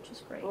row, which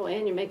is great. Well,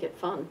 and you make it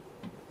fun.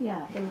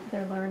 Yeah,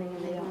 they're learning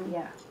and they don't, Mhm.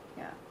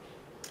 yeah.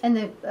 And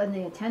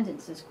the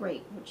attendance is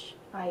great, which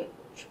I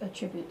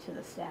attribute to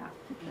the staff,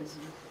 because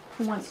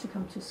who wants to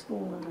come to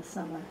school in the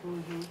summer?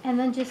 Mhm. And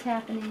then just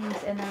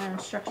happenings, and then our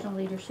instructional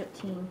leadership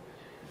team.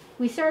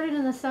 We started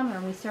in the summer,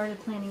 and we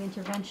started planning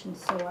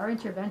interventions, so our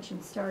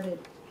intervention started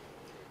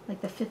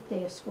like the 5th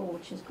day of school,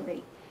 which is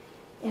great.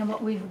 And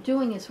what we're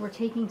doing is we're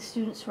taking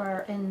students for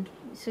our, and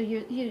so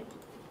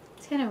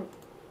it's kind of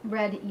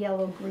red,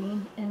 yellow,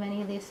 green in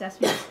many of the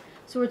assessments.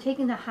 So we're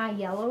taking the high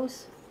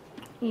yellows,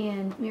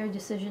 and Mary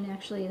Decision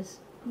actually is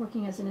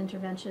working as an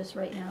interventionist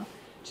right now.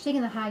 Just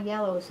taking the high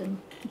yellows and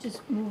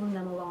just moving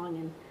them along,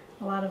 and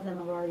a lot of them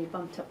have already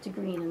bumped up to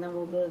green, and then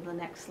we'll go to the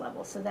next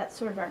level. So that's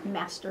sort of our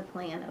master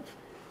plan of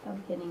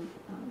getting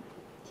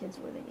kids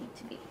where they need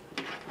to be.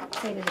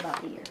 Excited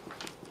about the year.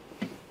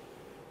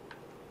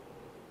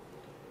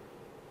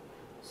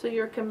 So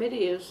your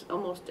committee is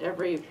almost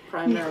every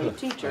primary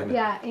teacher.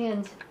 Yeah,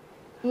 and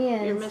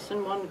You're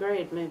missing 1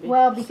 grade, maybe.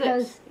 Well, 6.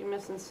 because- You're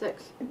missing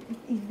 6.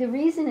 the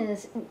reason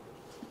is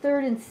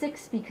 3rd and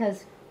 6th,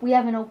 because we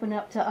haven't opened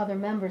up to other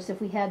members.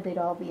 If we had, they'd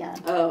all be on,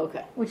 Oh,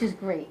 okay. which is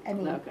great. I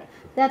mean, Okay.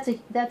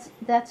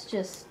 that's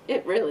just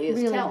It really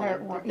is really telling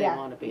heartwarming. that they Yeah,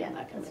 want to be yeah, on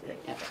that that's committee.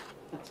 good. Yeah,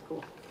 that's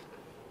cool.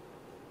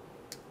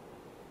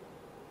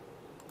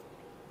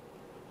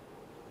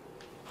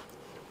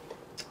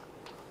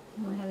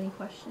 Anyone have any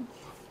questions?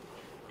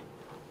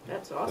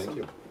 That's awesome.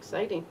 you.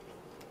 Exciting.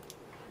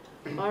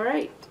 All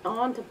right,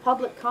 on to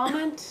public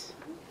comment.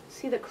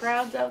 See the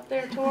crowds out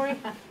there, Tori?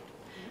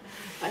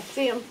 I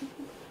see them.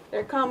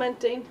 They're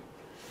commenting.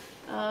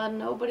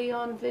 Nobody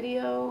on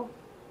video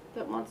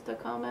that wants to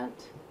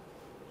comment?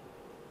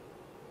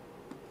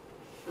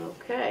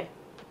 Okay.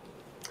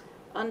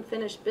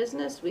 Unfinished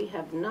business, we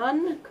have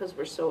none, because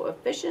we're so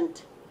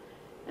efficient.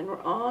 And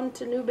we're on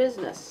to new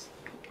business.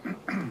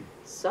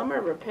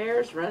 Summer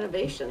repairs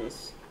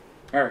renovations.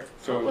 All right,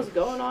 What was so,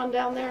 going on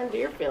down there in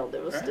Deerfield?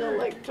 It was still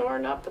like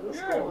torn up and the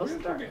yeah, school we're was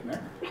getting starting.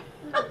 there. We're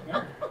getting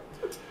there.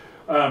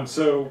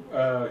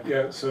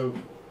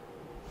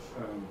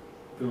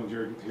 Bill and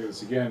Jerry get to hear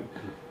this again,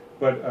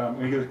 but I'm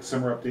going to get a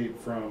summer update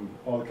from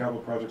all the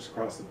capital projects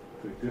across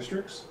the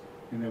districts,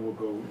 and then we'll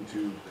go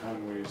into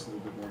Conway's a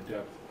little bit more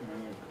depth.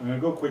 And I'm going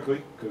to go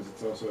quickly, because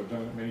it's also, I've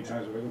done it many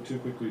times. If I go too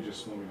quickly,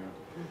 just slow me down.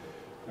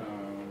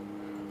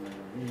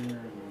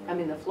 I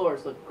mean, the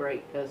floors look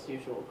great as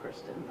usual,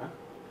 Kristen.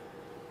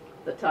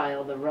 The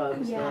tile, the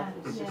rugs, Yeah,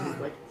 it's yeah. just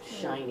like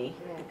shiny.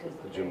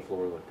 The gym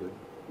floor looked good.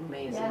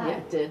 Amazing. Yeah. Yeah,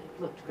 it did.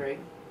 Looked great.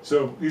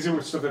 So these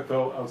are stuff that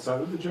fell outside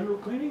of the general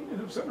cleaning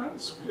and whatnot.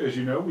 As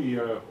you know, we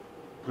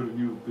put a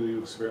new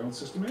video surveillance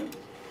system in,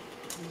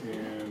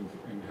 and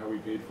how we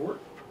paid for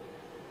it.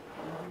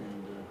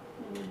 And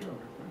there we go.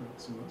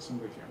 Some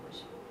of the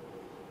cameras.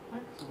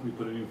 We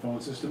put a new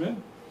phone system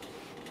in.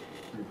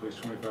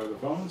 Replaced 25 of the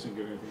phones and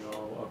get everything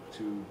all up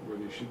to where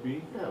they should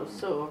be. That was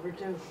so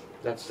overdue.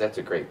 That's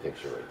a great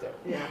picture right there.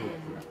 Yeah.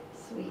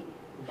 Sweet.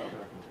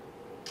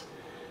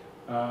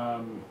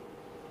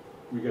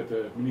 We got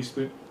the mini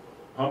split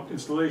pump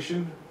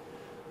installation,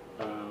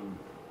 and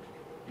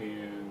we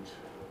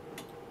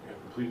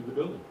have completed the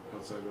building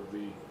outside of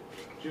the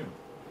gym.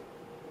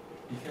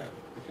 You can.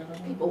 You can have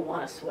one? People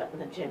want to sweat in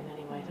the gym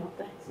anyway, don't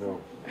they? No.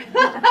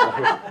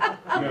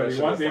 No, they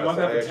want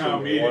that for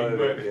town meeting,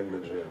 but. In the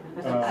gym.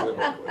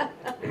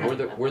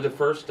 We're the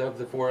first of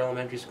the 4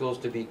 elementary schools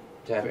to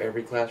have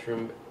every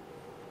classroom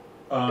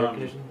air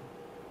conditioning?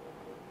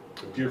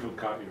 Deerfield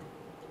caught you.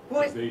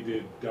 Because they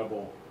did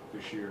double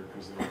this year,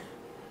 because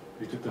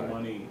they took the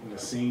money in the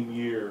same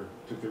year,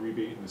 took the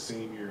rebate in the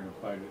same year and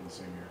applied it in the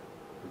same year.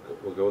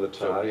 We'll go with the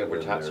So, tie. yeah, and we're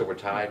then tied, so their- we're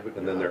tied.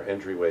 And then their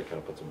entryway kind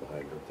of puts them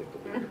behind. I think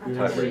they'll be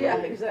Yeah. tiebreaker. Yeah, I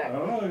exactly.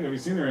 don't know, have you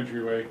seen their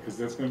entryway? Because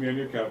that's gonna be on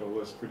your capital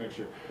list for next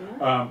year.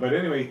 Yeah. But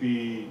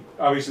anyway,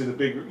 obviously the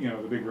big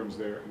rooms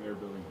there in their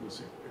building, we'll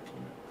see.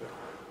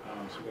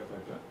 So we got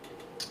that done.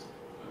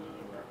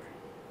 Where are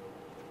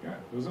we? Yeah,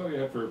 those are all you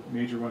had for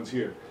major ones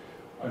here.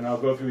 And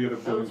I'll go through the other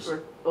buildings. Those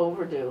were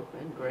overdue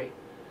and great.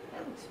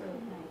 That looks really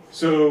nice.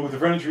 So the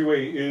front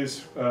entryway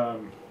is,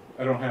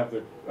 I don't have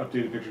the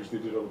updated pictures, they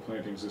did all the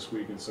plantings this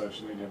week and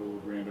such, and they have a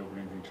little grand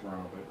opening thing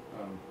tomorrow, but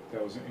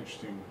that was an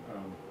interesting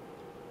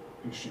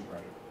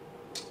project.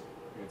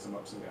 We had some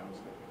ups and downs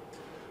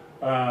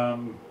in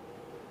it.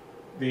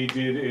 They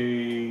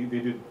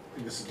did,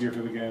 this is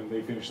Deerfield again,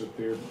 they finished up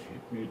their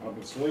mini pump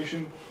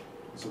installation,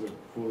 so they're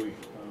fully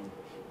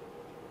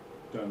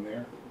done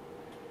there.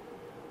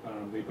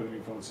 They put a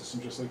new phone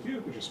system just like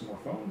you, but just more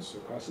phones, so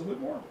it costs a little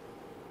bit more.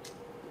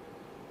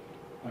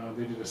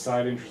 They did a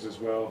side entrance as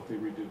well. They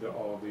redid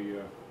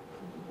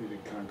they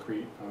did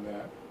concrete on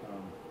that,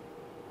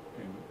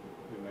 and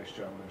did a nice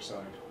job on their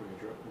side where they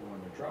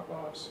wanted their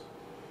drop-offs.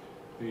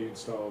 They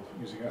installed,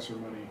 using ESSER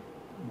money,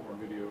 more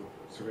video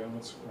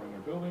surveillance around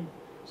their building,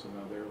 so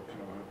now they're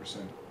kind of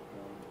 100%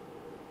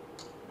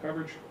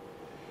 coverage.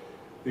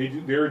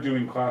 They're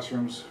doing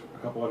classrooms a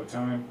couple at a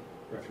time,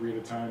 or 3 at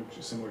a time,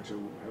 just similar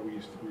to how we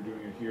were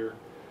doing it here.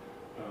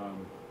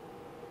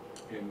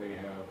 And they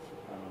have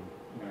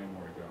 9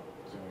 more to go.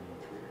 There's only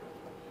been 3 here.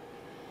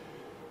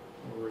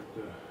 Over at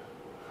the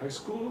high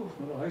school,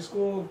 middle high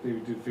school, they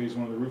did phase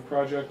 1 of the roof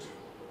project.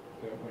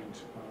 That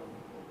went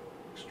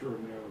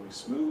extraordinarily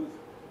smooth,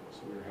 so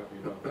we were happy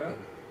about that.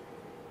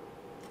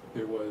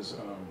 There was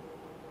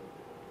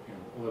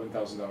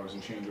 $11,000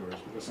 in change orders,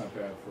 but that's not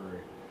bad for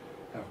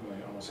a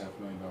almost $500,000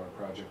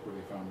 project where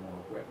they found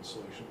more wet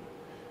insulation.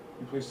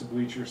 Replaced the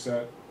bleacher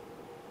set.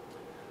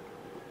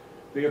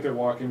 They got their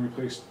walk-in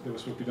replaced. That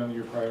was supposed to be done the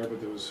year prior, but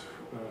there was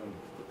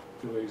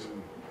delays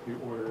in the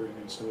order and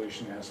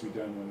installation. It has to be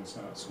done when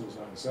school's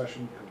not in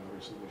session, because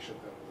obviously they shut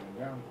that thing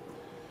down.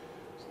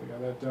 So they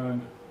got that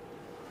done.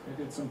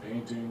 They did some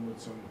painting with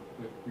some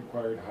that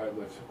required high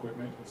lift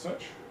equipment and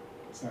such.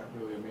 It's not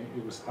really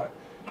it was high.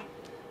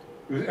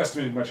 It was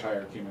estimated much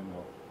higher. Came in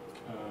low.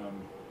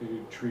 They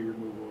did tree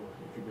removal.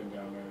 If you've been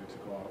down there, they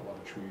took a lot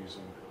of trees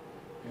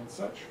and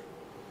such.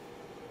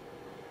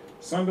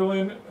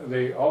 Sunderland,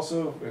 they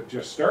also have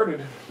just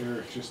started.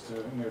 They're just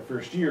in their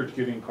first year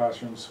getting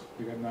classrooms.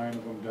 They got 9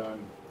 of them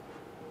done.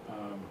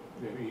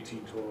 They have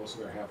 18 total, so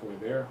they're halfway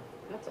there.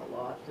 That's a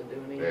lot to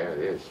do in a Yeah, year. it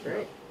is.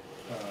 Great.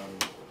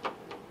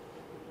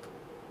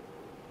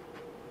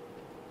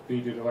 They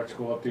did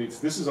electrical updates.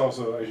 This is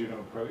also, as you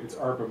know, it's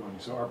ARPA money.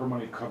 So ARPA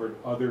money covered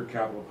other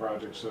capital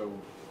projects, so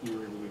you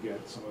were able to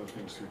get some of the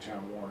things through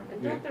town warrant.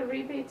 And don't the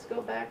rebates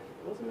go back,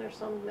 wasn't there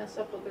some mess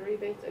up with the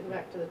rebates? They go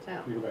back to the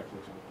town. They go back to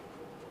the town.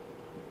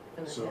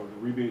 And the So town-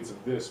 the rebates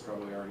of this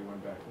probably already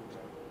went back to the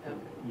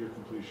town. Okay. Your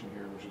completion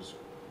here, which is,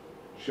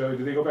 Shelley,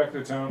 did they go back to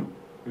the town?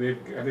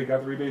 Have they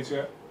got the rebates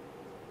yet?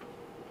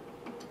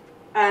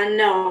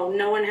 No,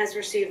 no one has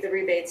received the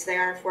rebates. They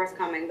are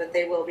forthcoming, but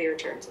they will be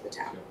returned to the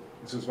town. Yeah.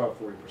 So it's about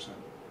 40%,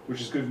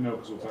 which is good to know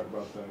because we'll talk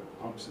about the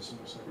pump system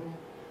in a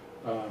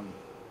second.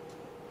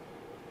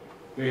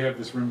 They have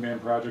this room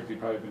band project they've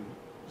probably been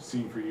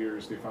seeing for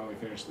years. They finally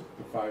finished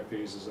the 5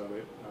 phases of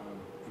it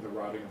for the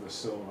rotting of the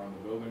sill around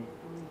the building.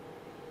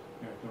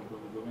 Yeah, don't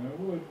build a building out of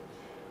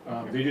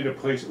wood. They did a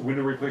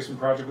window replacement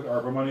project with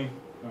ARPA money.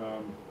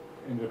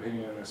 Ended up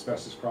hitting an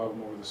asbestos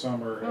problem over the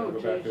summer and Oh, go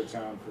back to the geez.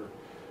 town for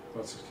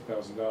about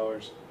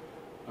 $60,000.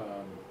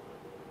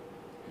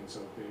 And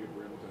so they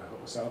were able to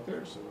help us out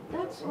there. So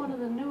That's one of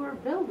the newer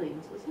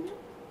buildings, isn't it?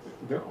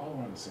 They're all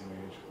around the same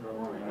age. They're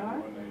all Oh, around they are?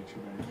 91, 92,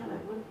 Yeah, 93. I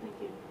wouldn't think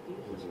you'd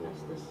use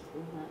asbestos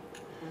in that.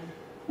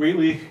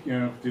 Whately,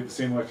 did the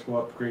same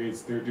electrical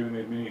upgrades. They're doing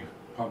the mini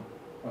pump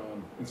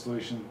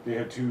installation. They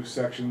have 2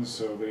 sections,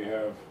 so they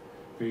have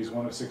phase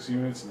 1 of 6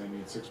 units, and they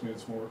need 6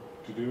 minutes more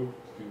to do.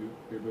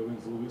 Their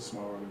building's a little bit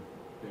smaller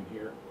than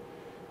here.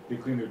 They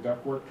clean their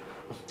ductwork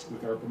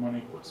with ARPA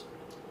money.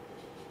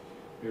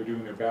 They're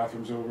doing their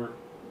bathrooms over,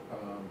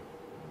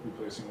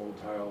 replacing old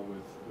tile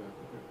with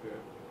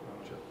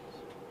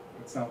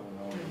it's not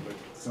linoleum, but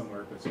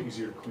somewhere that's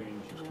easier to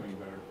clean, keeps cleaning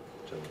better.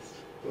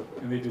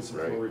 And they did some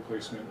floor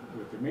replacement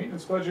with their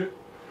maintenance budget.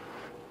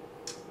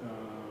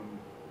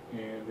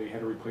 And they had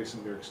to replace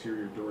some of their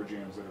exterior door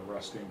jambs that are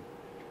rusting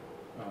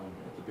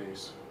at the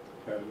base.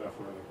 Bad enough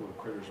where like little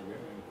critters are getting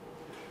in.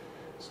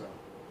 So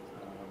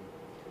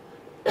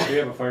they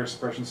have a fire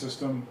suppression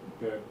system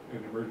that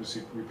an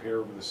emergency repair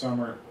over the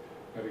summer.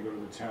 Had to go to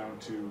the town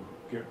to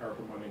get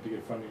ARPA money, to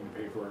get funding to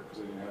pay for it because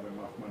they didn't have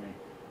enough money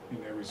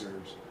in their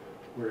reserves.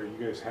 Where you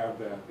guys have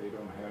that, they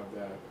don't have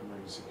that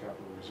emergency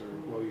capital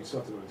reserve. Well, you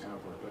still have to go to town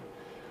for it,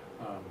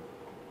 but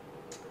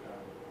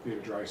they have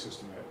a dry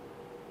system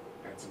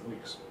that had some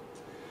leaks.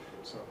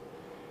 So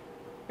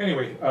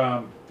anyway,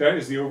 that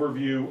is the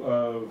overview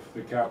of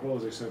the capital.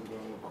 As I said, went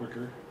a little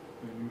quicker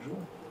than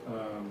usual.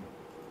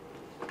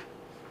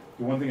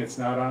 The one thing that's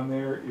not on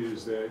there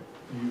is that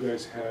you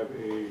guys have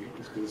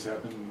because this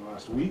happened in the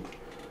last week,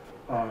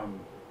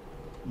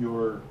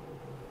 your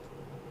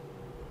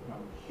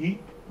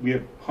heat, we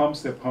have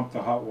pumps that pump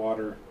the hot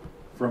water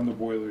from the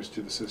boilers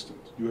to the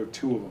systems. You have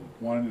two of them,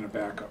 one in a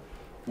backup.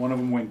 One of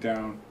them went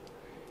down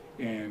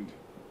and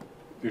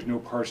there's no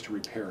parts to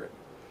repair it.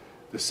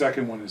 The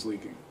second one is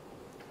leaking.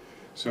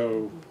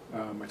 So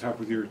I talked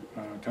with your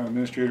town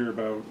administrator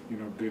about,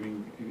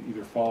 getting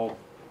either fall,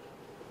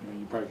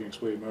 you probably can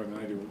explain more than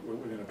I do.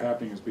 What ended up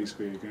happening is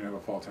basically you're going to have a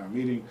fall town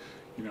meeting.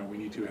 We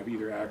need to have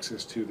either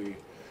access to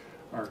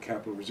our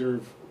capital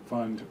reserve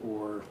fund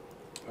or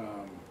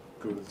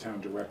go to the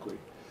town directly.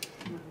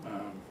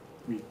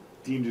 We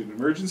deemed it an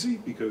emergency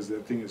because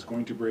that thing is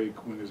going to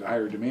break when there's a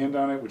higher demand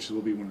on it, which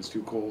will be when it's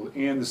too cold,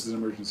 and this is an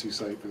emergency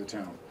site for the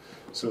town.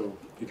 So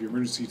if your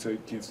emergency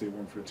site can't stay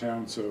warm for the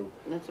town, so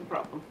That's a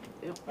problem,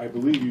 yep. I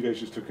believe you guys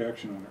just took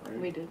action on it, right?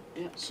 We did,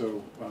 yeah.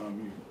 So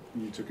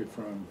you took it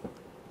from,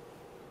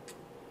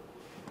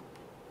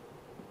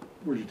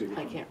 where'd you take it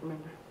I from? can't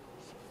remember.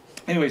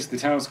 Anyways, the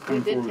town's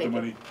coming did forward with the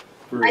take money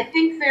for, I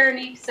think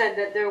Veronique said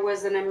that there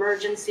was an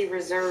emergency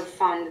reserve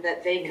fund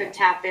that they could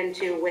tap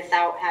into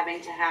without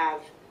having to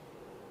have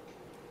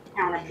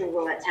town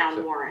approval at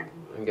town warrant.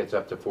 I think it's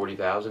up to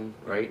 40,000,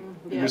 right?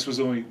 Yeah.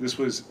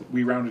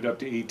 we rounded up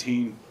to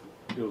 18.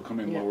 It'll come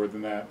in Yeah. lower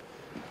than that.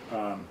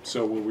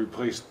 So we'll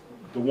replace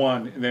the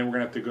one, and then we're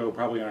gonna have to go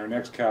probably on our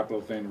next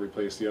capital thing to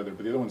replace the other,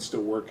 but the other one's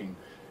still working.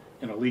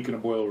 And a leak in a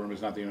boiler room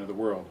is not the end of the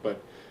world,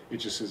 but it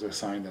just is a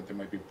sign that there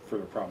might be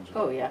further problems with it.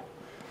 Oh, yeah.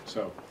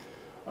 So,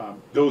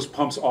 those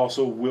pumps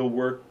also will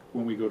work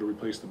when we go to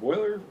replace the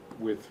boiler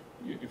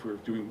if we're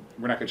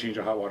not gonna change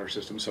a hot water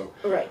system, so.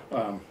 Right.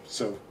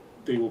 So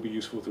they will be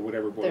useful to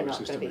whatever They're boiler not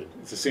gonna system. be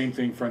It's the same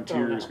thing,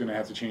 Frontier thrown is out. gonna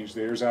have to change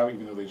theirs out,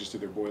 even though they just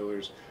did their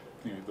boilers.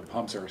 The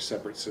pumps are a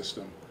separate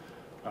system,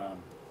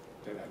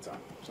 that adds on,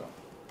 so.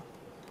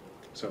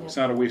 It's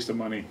not a waste of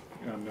money,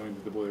 knowing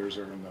that the boilers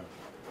are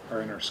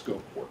in our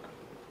scope of work.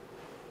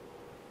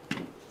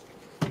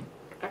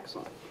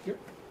 Excellent.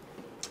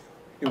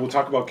 And we'll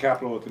talk about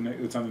capital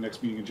it's on the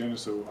next meeting agenda,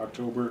 so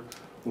October,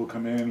 we'll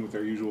come in with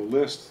our usual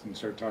list and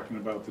start talking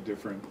about the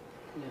different,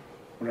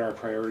 what our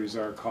priorities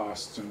are,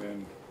 costs, and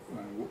then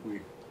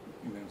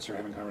and then start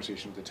having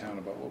conversation with the town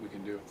about what we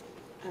can do.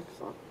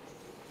 Excellent.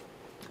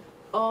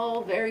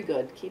 All very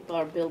good. Keep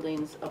our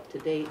buildings up to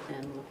date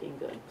and looking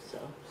good, so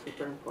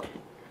super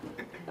important.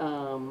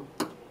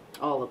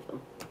 All of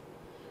them.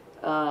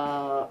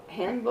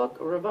 Handbooks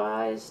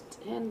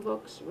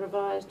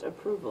revised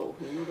approval.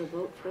 We need a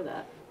vote for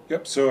that.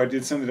 Yep, so I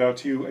did send it out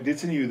to you. I did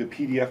send you the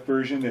PDF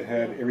version that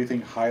had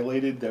everything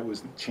highlighted that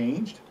was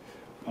changed.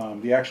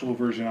 The actual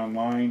version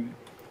online,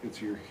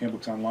 it's your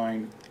handbooks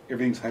online,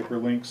 everything's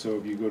hyperlinked, so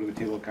if you go to the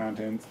table of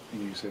contents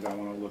and you said, I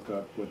want to look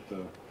up what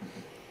the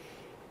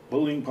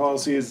bullying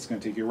policy is, it's going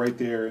to take you right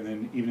there, and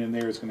then even in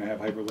there, it's going to have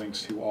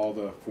hyperlinks to all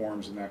the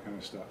forms and that kind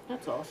of stuff.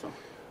 That's awesome.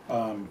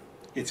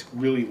 It's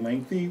really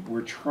lengthy.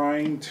 We're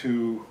trying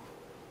to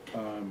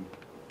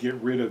get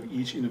rid of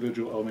each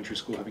individual elementary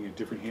school having a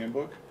different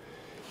handbook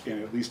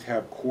and at least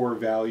have core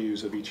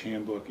values of each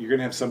handbook. You're going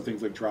to have some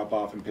things like drop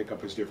off and pick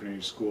up as different in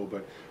each school,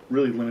 but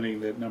really limiting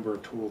the number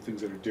of total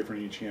things that are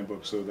different in each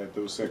handbook so that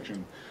those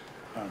sections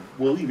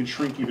will even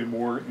shrink even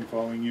more in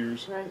following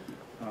years. Right.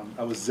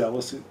 I was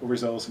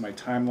overzealous in my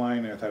timeline,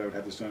 and I thought I would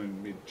have this done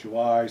in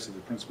mid-July so the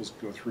principals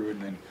could go through it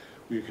and then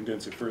we would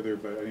condense it further,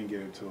 but I didn't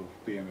get it till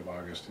the end of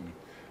August, and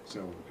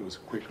so it was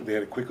quick. They had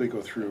to quickly go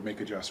through, make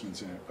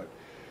adjustments in it, but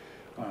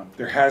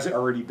there has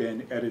already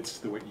been edits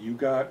to what you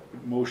got.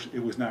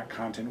 It was not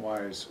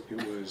content-wise.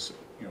 It was,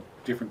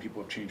 different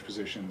people have changed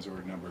positions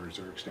or numbers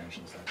or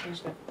extensions, that kind of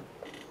stuff,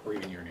 or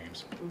even your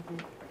names.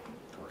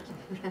 For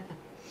example.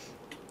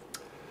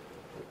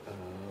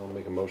 I'll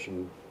make a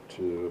motion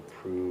to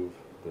approve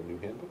the new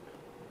handbook,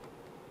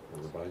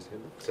 or revised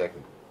handbook.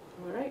 Second.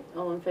 All right,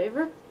 all in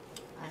favor?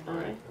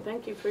 Aye.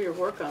 Thank you for your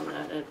work on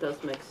that. It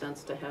does make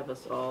sense to have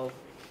us all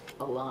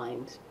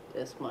aligned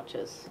as much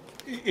as,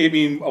 I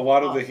mean, a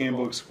lot of the Possible.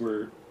 handbooks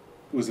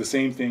was the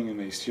same thing, and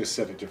they just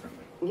said it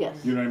differently. yes.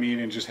 You know what I mean?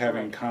 And just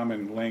having Right.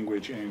 common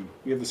language, and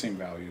we have the same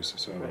values,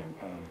 so, Right.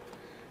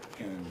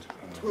 and,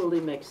 Totally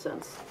makes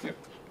sense. yep.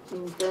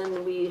 And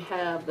then we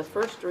have the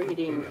first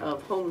reading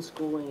of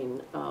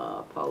homeschooling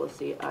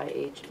policy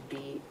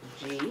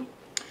IHBG.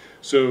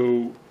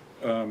 So,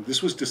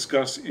 this was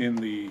discussed in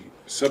the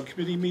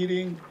subcommittee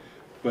meeting,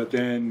 but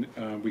then,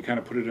 we kind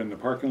of put it in the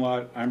parking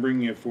lot. I'm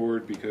bringing it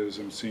forward because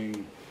I'm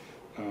seeing,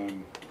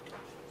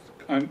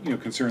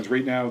 concerns.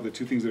 Right now, the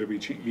two things that are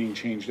being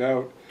changed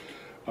out,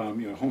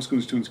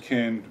 homeschooling students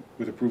can,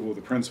 with approval of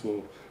the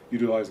principal,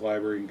 utilize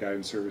library and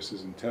guidance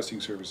services and testing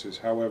services.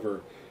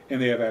 However,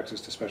 and they have access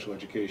to special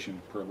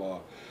education per law.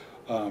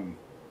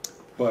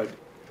 But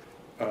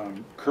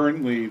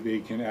currently, they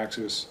can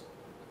access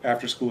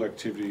after-school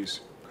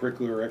activities,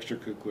 curricular or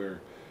extracurricular,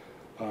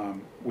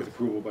 with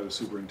approval by the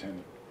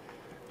superintendent.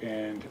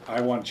 And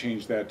I want to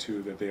change that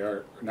to that they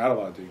are not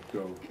allowed to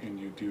go and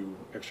you do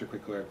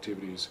extracurricular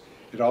activities.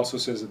 It also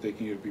says that they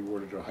can be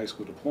awarded a high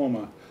school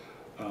diploma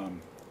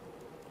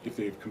if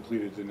they've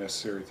completed the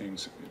necessary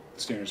things,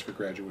 standards for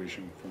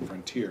graduation from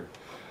Frontier.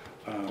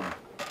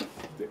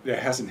 That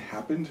hasn't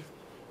happened,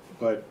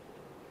 but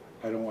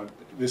I don't want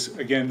this.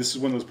 Again, this is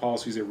one of those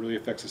policies that really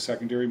affects the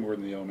secondary more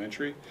than the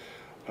elementary.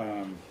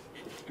 And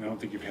I don't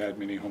think you've had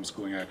many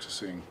homeschooling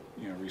accessing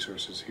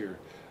resources here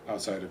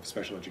outside of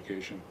special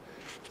education.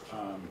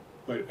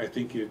 But I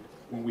think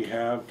when we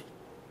have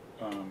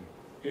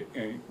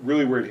and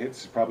really where it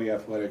hits is probably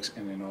athletics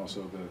and then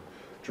also the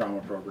drama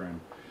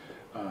program.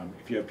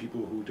 If you have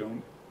people who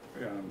don't,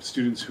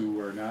 students who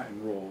are not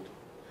enrolled,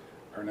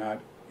 are not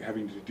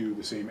having to do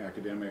the same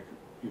academic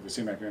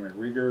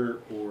rigor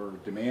or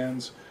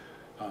demands,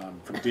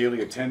 from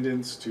daily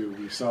attendance to,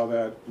 we saw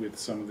that with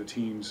some of the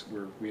teams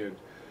where we had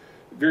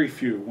very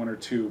few, one or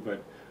two,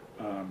 but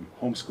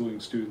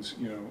homeschooling students,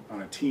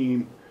 on a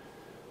team,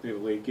 they have a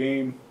late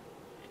game,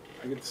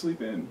 I get to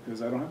sleep in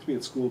because I don't have to be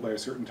at school by a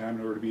certain time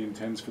in order to be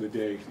intense for the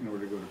day in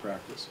order to go to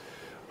practice.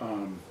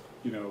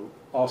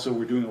 Also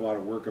we're doing a lot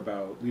of work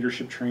about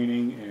leadership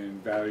training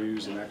and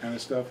values and that kind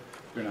of stuff.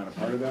 They're not a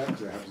part of that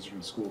because that happens during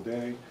the school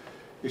day.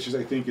 It's just,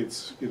 I think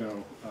it's,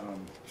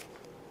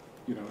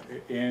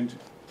 and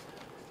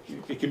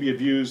it can be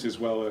abused as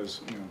well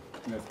as, and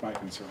that's my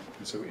concern.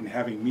 And so in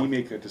having me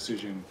make that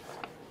decision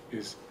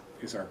is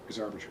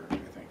arbitrary, I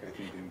think,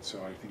 and so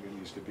I think it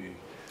needs to be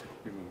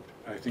removed.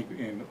 I think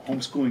in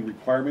homeschooling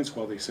requirements,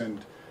 while they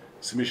send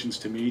submissions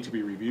to me to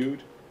be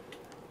reviewed,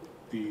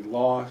 the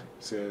law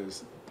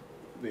says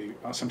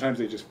sometimes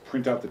they just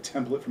print out the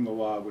template from the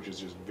law, which is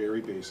just very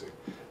basic.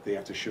 They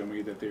have to show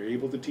me that they're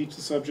able to teach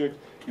the subject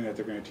and that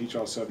they're going to teach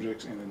all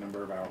subjects in the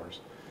number of hours,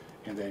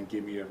 and then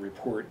give me a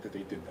report that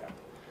they did that.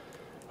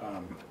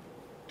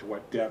 To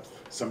what depth?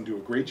 Some do a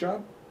great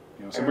job.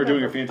 Some are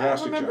doing a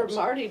fantastic job. I remember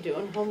Marty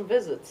doing home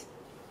visits.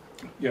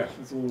 Yeah,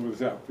 it's a little bit of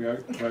that. Yeah,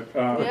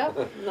 but Yeah,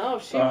 no,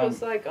 she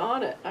was like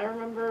on it. I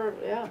remember,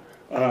 yeah.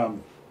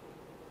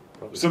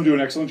 Some do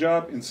an excellent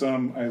job, and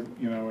some,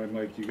 and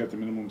like you got the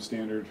minimum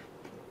standard,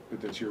 but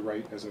that's your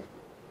right as a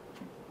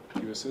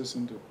U.S.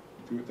 citizen to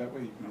do it that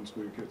way. You can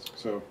homeschool your kids.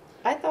 So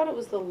I thought it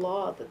was the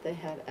law that they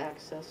had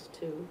access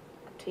to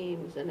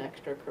teams and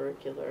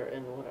extracurricular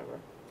and whatever.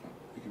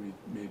 it can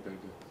be made by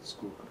the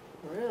school.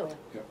 Really?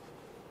 Yep.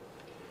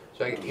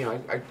 So,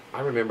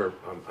 I remember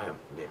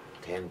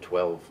 10,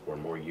 12 or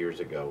more years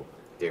ago,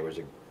 there was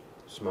a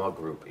small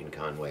group in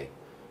Conway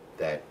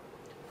that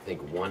I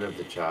think one of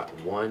the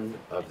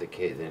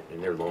kids,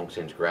 and they're long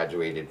since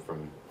graduated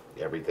from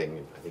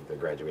everything, I think they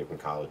graduated from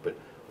college, but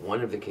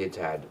one of the kids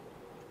had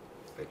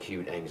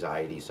acute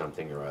anxiety,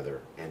 something or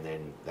other, and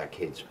then that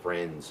kid's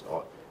friends,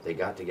 they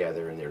got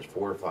together, and there's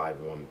 4 or 5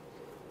 of them,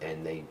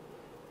 and they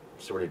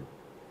sort of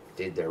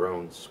did their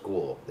own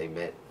school. They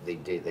met,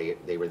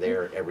 they were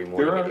there every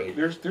morning.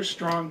 There's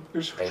strong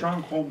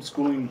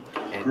homeschooling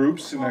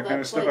groups and that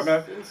kind of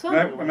stuff.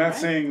 I'm not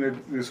saying that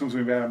there's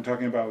something bad. I'm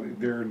talking about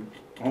their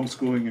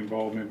homeschooling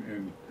involvement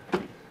and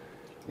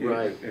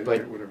right.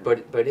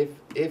 But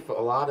if a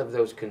lot of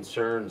those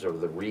concerns or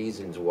the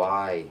reasons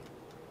why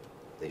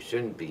they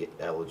shouldn't be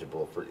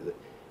eligible for,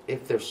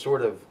 if they're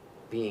sort of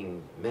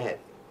being met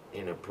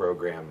in a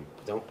program,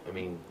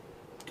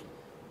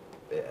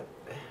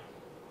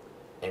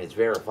 and it's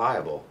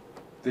verifiable.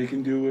 They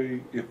can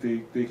do if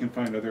they can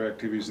find other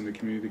activities in the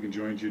community. They can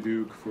join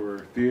Jaduke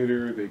for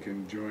theater. They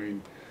can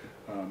join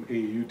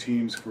AAU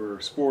teams for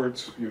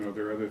sports.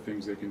 There are other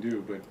things they can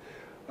do. But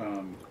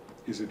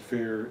is it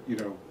fair?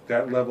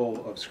 That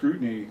level of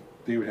scrutiny,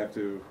 they would have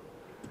to.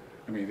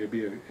 There'd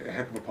be a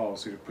heck of a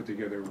policy to put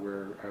together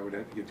where I would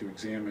have to get to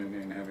examine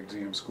and have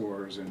exam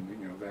scores and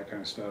that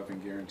kind of stuff,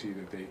 and guarantee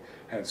that they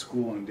had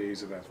school on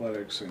days of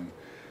athletics and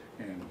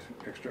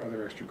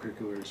other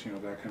extracurriculars,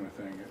 that kind of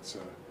thing.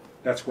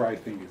 That's where I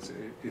think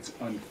it's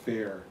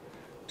unfair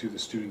to the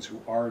students who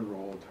are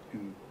enrolled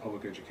in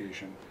public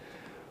education.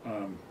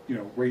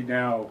 Right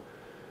now,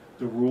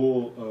 the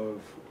rule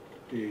of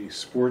a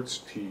sports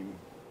team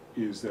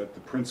is that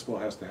the principal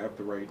has to have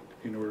the right,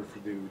 in order for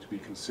you to be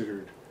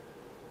considered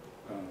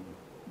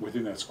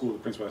within that school, the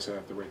principal has to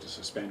have the right to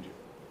suspend you,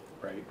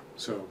 right?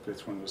 So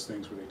that's one of those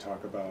things where they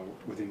talk about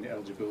within the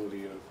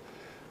eligibility of.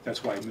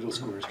 That's why middle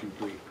schoolers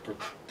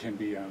can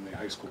be on the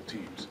high school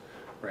teams,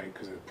 right?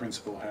 Because the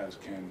principal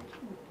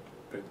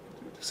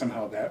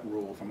somehow that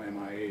rule from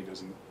MIA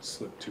doesn't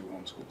slip to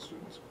homeschool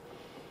students.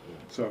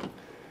 So,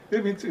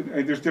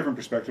 there's different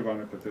perspective on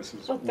it, but this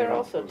is. But they're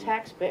also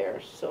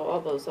taxpayers, so all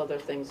those other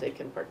things they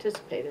can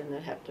participate in,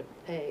 they have to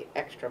pay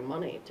extra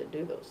money to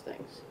do those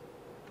things.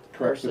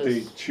 Correct, but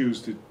they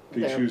choose not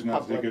to take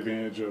public.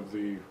 advantage of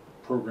the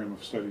program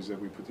of studies that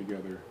we put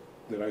together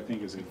that I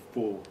think is a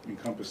full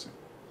encompassing.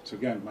 So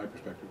again, my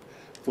perspective,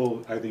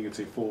 I think it's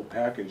a full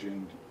package,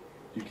 and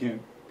you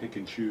can't pick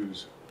and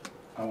choose.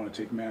 I want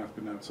to take math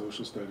but not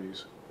social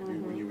studies.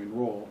 When you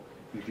enroll,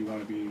 and if you want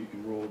to be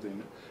enrolled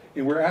in,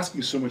 and we're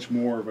asking so much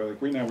more about,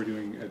 like right now we're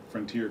doing at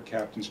Frontier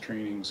captains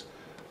trainings,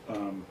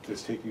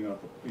 that's taking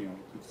up, you know,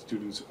 the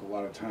students a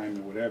lot of time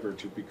and whatever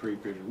to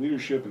create greater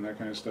leadership and that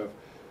kind of stuff.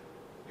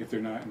 If they're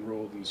not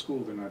enrolled in the school,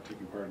 they're not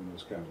taking part in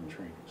those captain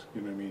trainings.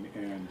 You know what I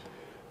mean?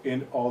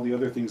 And all the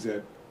other things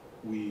that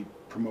we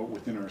promote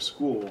within our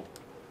school.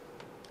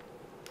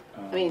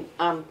 I mean,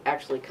 I'm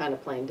actually kind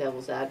of playing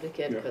devil's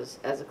advocate Yeah. because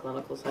as a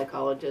clinical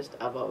psychologist,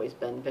 I've always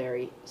been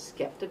very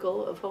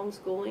skeptical of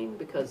homeschooling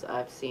because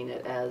I've seen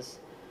it as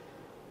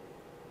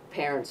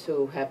parents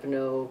who have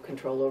no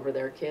control over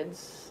their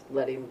kids,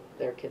 letting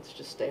their kids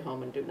just stay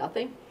home and do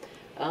nothing.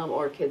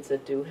 Or kids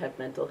that do have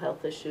mental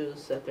health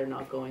issues that they're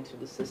not going through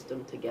the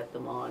system to get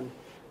them on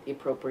the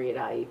appropriate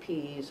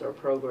IEPs or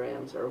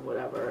programs or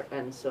whatever,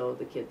 and so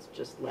the kids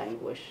just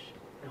languish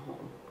at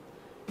home,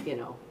 you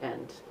know,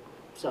 and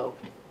so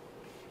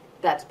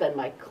that's been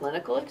my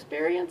clinical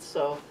experience.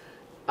 So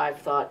I've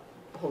thought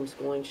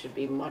homeschooling should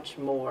be much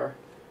more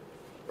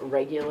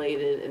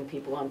regulated and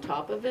people on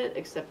top of it,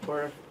 except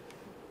for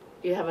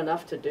you have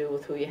enough to do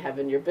with who you have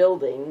in your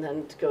building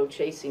than to go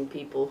chasing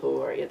people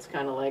who are, it's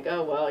kind of like,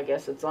 oh, well, I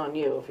guess it's on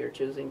you if you're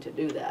choosing to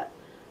do that.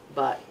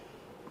 But,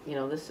 you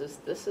know, this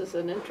is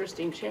an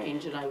interesting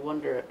change, and I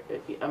wonder,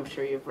 I'm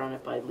sure you've run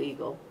it by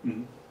legal.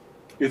 Mm-hmm.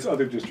 It's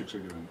other districts are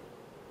doing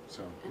it.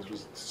 So this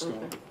was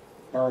still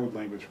borrowed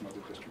language from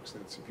other districts.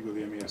 That's, if you go to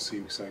the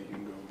MASC site, you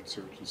can go and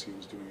search and see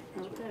who's doing it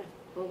as well. Okay,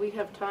 well, we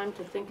have time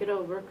to think it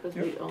over because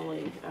we Yep.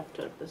 only have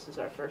to, this is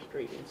our first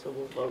reading, so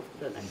we'll vote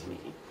the next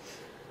meeting.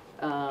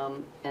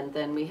 And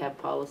then we have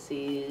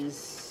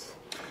policies.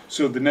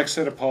 So the next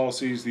set of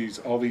policies,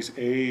 all these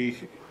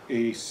AC,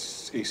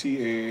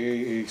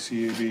 AAA,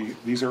 ACAB,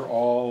 these are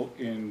all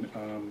in,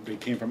 they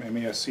came from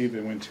MASC, they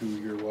went to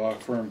your law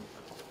firm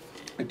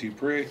at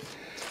Dupree.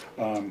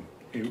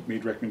 It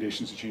made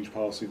recommendations to change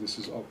policy. This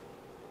is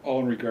all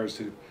in regards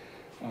to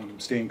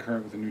staying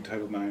current with the new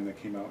Title IX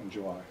that came out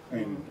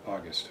in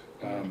August.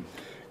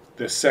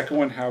 The second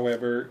one,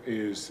 however,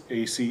 is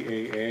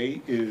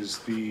ACAA, is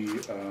the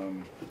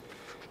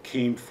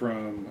came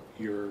from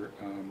your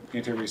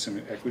Anti-Racism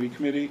and Equity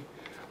Committee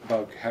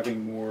about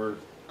having more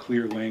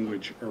clear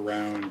language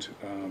around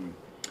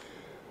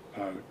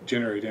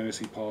gender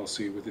identity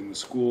policy within the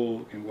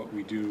school and what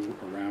we do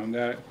around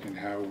that and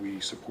how we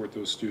support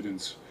those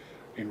students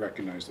and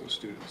recognize those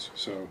students.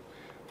 So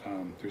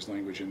there's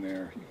language in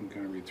there you can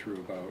kind of read through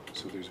about.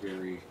 So it's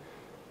very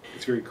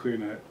clear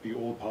that the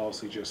old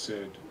policy just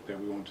said that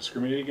we won't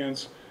discriminate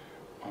against.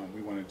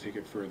 We want to take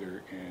it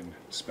further and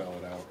spell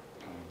it out.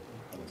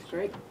 That's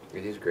great.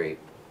 It is great.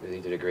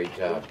 They did a great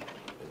job.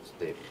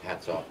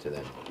 Hats off to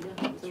them.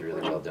 Yeah, It's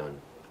really well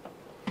done.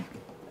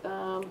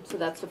 So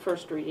that's the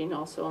first reading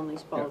also on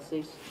these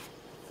policies.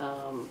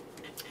 So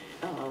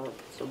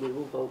we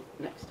will vote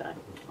next time.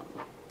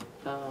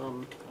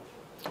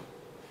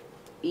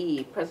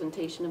 E,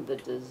 presentation of the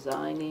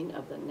designing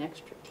of the next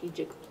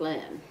strategic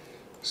plan.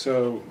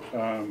 So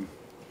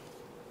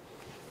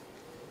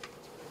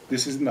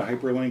this is in the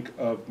hyperlink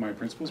of my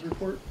principal's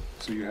report.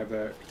 So you have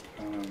that.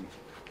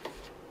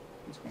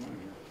 What's going on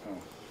here?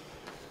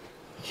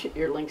 Oh.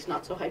 Your link's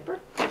not so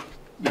hyper?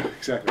 Yeah,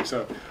 exactly.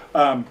 So,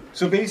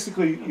 so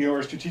basically, you know,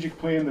 our strategic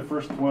plan, the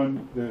first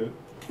one, the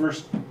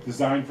first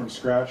design from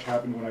scratch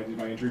happened when I did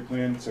my injury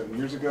plan 7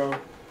 years ago.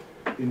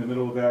 In the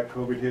middle of that,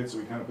 COVID hit, so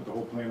we kind of put the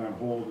whole plan on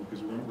hold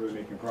because we weren't really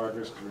making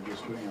progress because we were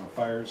just putting out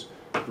fires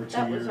for 2 years.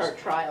 That was our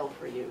trial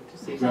for you to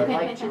see if we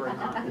Exactly. liked you or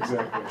not.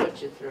 Exactly.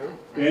 Put you through.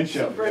 And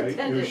Shelley, right? It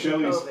Superintendent was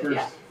Shelley's COVID,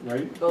 first, yeah.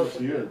 right? Both First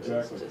of you. year, It's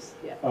exactly. just,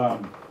 yeah.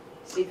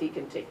 See if he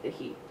can take the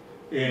heat.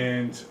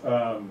 And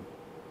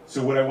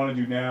so what I want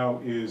to do now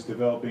is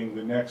developing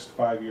the next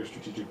 5-year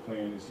strategic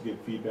plan is to get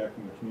feedback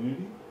from the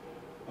community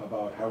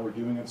about how we're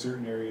doing in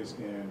certain areas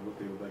and what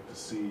they would like to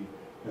see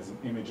as an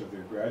image of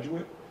their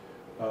graduate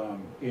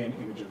and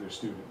image of their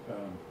student.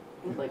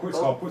 Like It's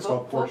called portrait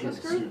of focus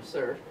the student. groups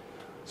or?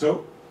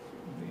 So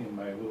in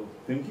my little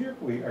thing here,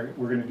 we're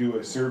going to do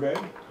a survey.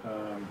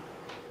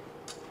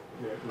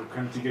 We're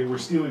kind of together. We're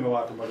stealing a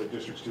lot from other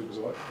districts too,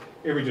 because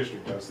every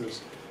district does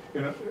this.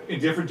 In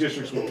different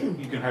districts,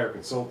 you can hire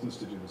consultants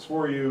to do this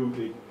for you.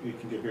 It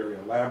can get very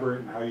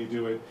elaborate in how you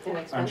do it. And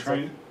And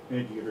expensive.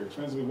 it can get very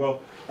expensive. Well,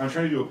 I'm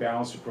trying to do a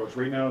balanced approach.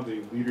 Right now,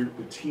 the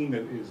team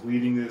that is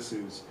leading this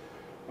is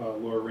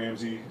Laura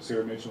Ramsey,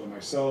 Sarah Mitchell, and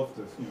myself.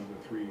 The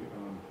 3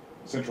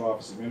 central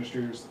office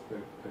administrators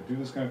that do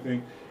this kind of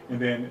thing. And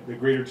then the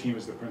greater team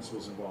is the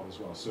principals involved as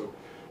well. So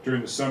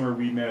during the summer,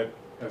 we met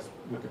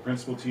with the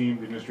principal team,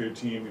 the administrative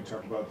team, and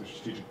talked about the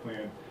strategic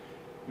plan.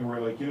 And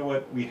we're like, you know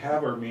what, we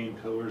have our main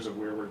pillars of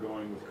where we're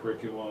going with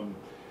curriculum,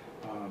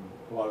 a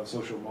lot of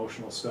social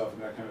emotional stuff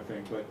and that kind of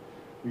thing, but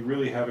we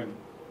really haven't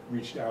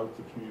reached out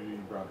to the community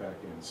and brought back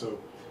in. So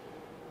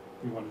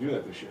we want to do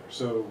that this year.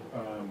 So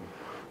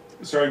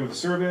starting with a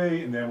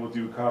survey, and then we'll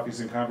do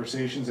coffees and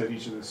conversations at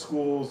each of the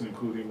schools,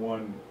 including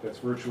one that's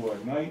virtual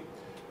at night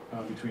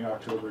between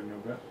October and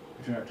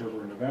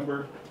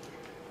November.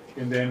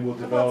 and then we'll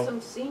How about develop.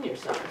 some senior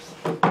centers?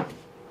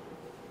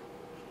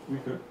 We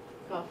could.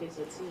 Coffees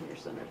at senior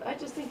centers. I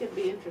just think it'd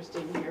be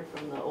interesting to hear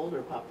from the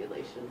older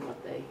population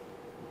what they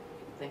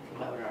think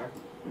about our,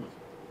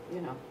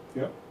 you know,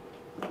 Yep.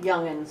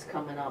 youngins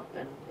coming up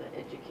and the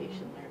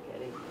education they're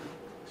getting.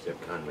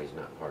 Except Conway's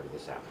not part of the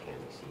South County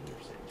Senior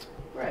Center.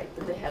 Right,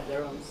 but they have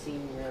their own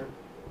senior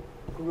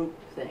group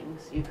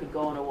things. You could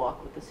go on a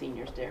walk with the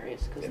seniors,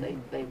 Darius, because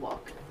they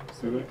walk.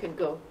 So Do you they? could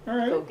go All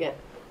right. go get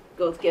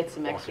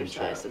some Walk and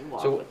exercise chat. and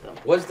walk So with them.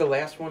 was the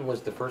last one,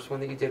 was the first one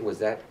that you did,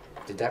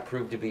 did that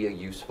prove to be a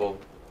useful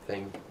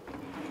thing?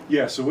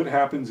 Yeah, so what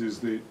happens is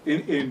that,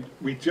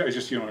 I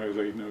just, you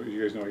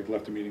guys know I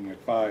left the meeting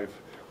at 5,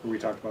 where we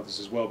talked about this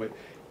as well, but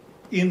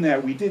in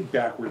that, we did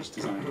backwards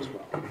design as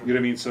well. You know what I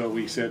mean? So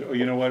we said, oh,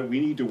 you know what, we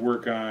need to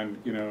work on,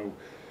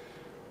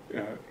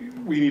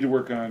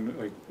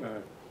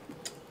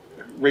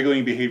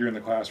 regulating behavior in the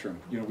classroom.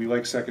 We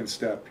like second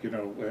step,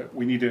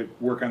 we need to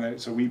work on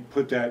that. So we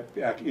put that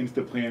back into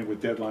the plan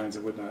with deadlines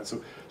and whatnot.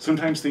 So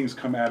sometimes things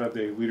come out of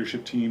the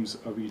leadership teams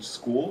of each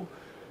school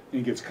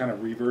and gets kind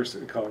of reversed,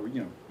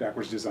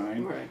 backwards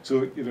design. Right.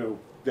 So,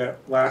 that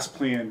last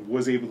plan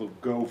was able to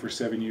go for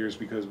 7 years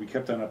because we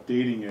kept on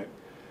updating it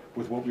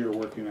with what we were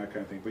working on, that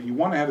kind of thing. But you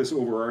want to have this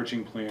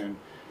overarching plan,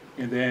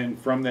 and then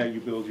from that you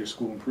build your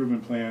school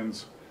improvement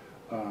plans,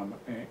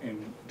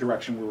 and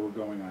direction where we're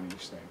going on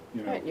each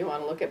thing. Right, you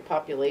want to look at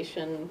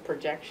population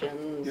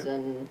projections Yep.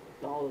 and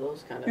all of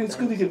those kind of And things. it's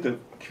good to get the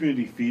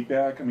community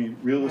feedback. I mean,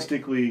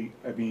 realistically,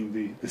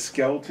 the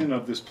skeleton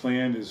of this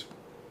plan is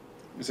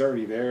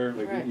already there.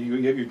 Like Right.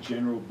 you have your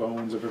general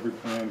bones of every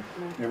plan,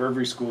 Right. of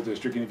every school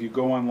district. And if you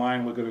go online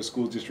and look at a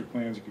school district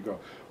plans, you could go,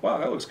 wow,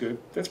 that looks good.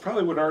 That's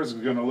probably what ours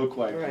is going to look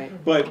like. Right.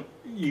 But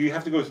you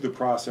have to go through the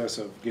process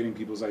of getting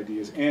people's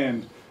ideas,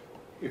 and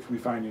if we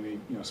find any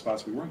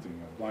spots we weren't thinking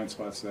of, blind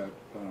spots that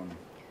that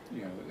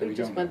We we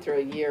just don't. went through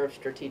a year of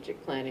strategic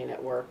planning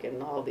at work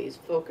and all these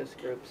focus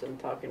groups and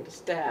talking to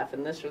staff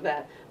and this or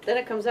that. Then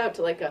it comes out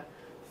to like a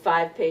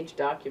 5-page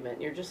document.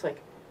 And you're just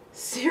like,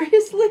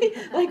 seriously?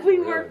 Like we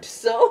worked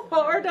so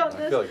hard on I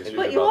this. feel like it's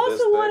But usually you about also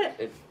this want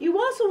thick. it. You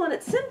also want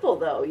it simple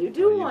though. You Oh, do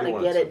you want do to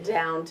want it get it simple.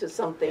 down to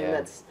something Yeah.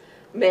 that's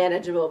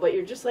manageable. But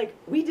you're just like,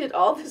 we did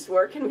all this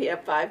work and we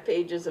have 5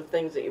 pages of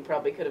things that you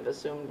probably could have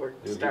assumed were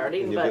You'll get-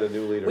 starting. and you'll But get a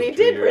new leader we in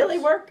 3 did really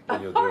years, work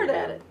and you'll do hard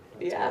at again. it.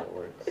 That's Yeah. how it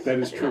works. That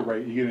is true,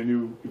 right? You get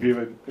if you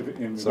have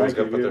in Someone's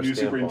gotta you put get a their new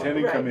stamp on it.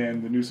 superintendent come Right.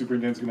 in, the new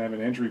superintendent's gonna have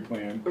an entry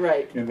plan,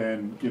 Right. and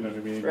then, you know what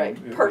I mean? Right.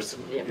 It-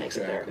 Person, yeah, makes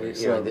it there.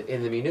 Exactly. You know, So,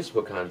 in the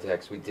municipal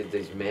context, we did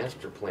these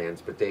master plans,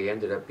 but they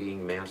ended up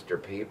being master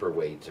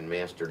paperweights and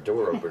master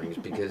door openings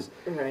because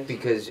Right.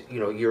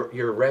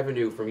 your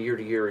revenue from year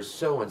to year is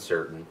so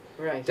uncertain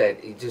Right.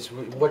 that it just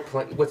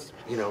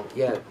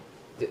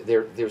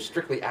they're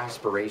strictly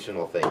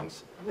aspirational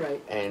things,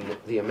 Right. and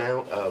the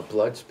amount of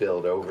blood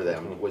spilled over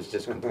them was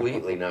just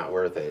completely not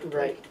worth it.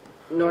 Right.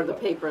 Nor the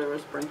paper that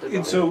was printed on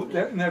and so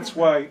it. that's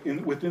why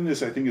within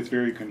this, I think it's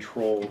very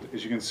controlled.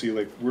 As you can see,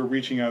 like we're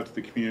reaching out to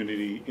the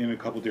community in a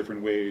couple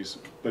different ways,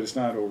 but it's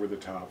not over the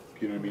top.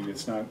 You know what I mean?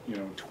 It's not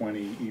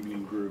 20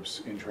 evening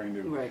groups and trying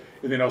to, Right.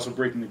 and then also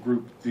breaking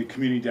the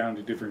community down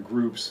to different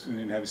groups and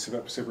then having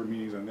separate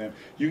meetings on them.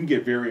 You can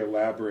get very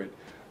elaborate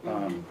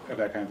of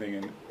that kind of thing.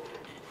 And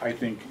I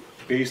think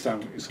based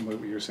on some of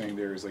what you're saying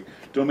there is like,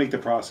 don't make the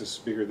process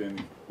bigger than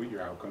what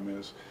your outcome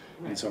is.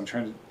 And so I'm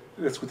trying to,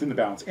 that's within the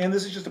balance. And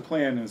this is just a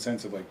plan in the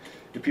sense of like,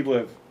 if people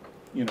have,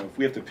 if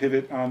we have to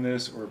pivot on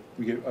this or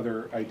we get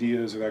other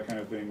ideas or that kind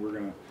of thing,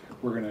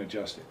 we're gonna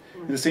adjust it.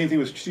 And the same thing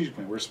with strategic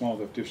plan. We're a small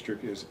enough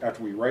district is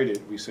after we write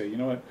it, we say, you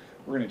know what,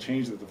 we're gonna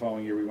change it the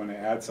following year. We want to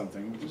add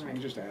something. We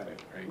just add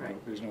it, right?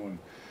 Right. There's no one.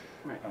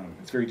 Right.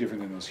 It's very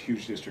different than those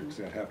huge districts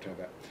that have to have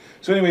that.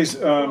 So, anyways,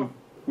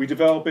 we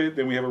develop it.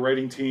 Then we have a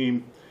writing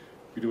team.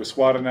 We do a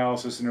SWOT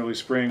analysis in early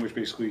spring, which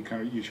basically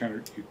you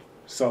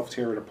self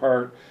tear it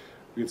apart.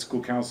 We had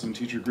school councils and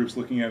teacher groups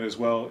looking at it as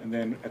well. And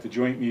then at the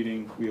joint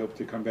meeting, we hope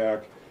to come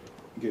back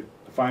and get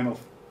the final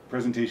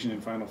presentation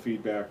and final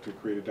feedback to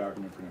create a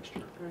document for next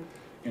year. Right.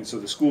 And so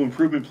the school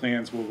improvement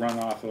plans will run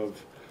off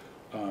of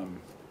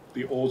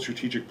the old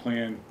strategic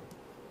plan,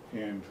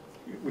 and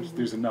which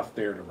there's enough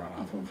there to run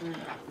off of,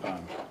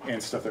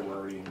 and stuff that we're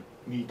already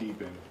knee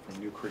deep in,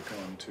 from new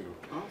curriculum to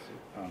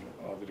Awesome.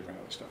 all the different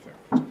other stuff there.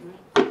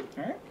 So,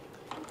 all right.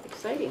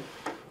 Exciting.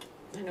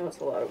 I know it's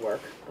a lot of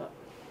work, but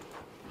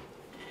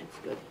it's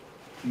good.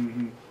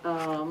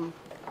 Mm-hmm.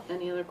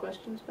 Any other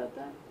questions about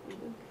that? You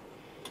good?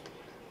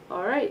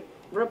 All right,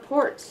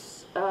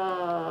 reports.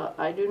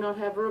 I do not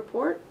have a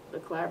report. The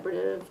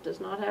collaborative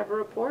does not have a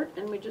report,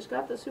 and we just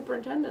got the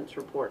superintendent's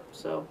report.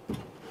 So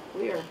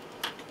we are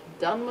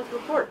done with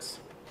reports.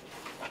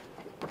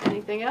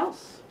 Anything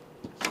else?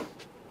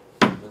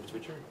 Move to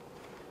adjourn.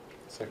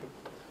 Second.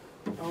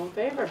 All in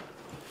favor?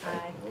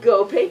 Aye.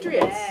 Go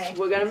Patriots! Yay.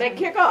 We're gonna make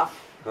kickoff.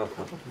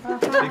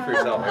 Speak for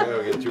yourself. I gotta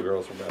go get 2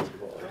 girls from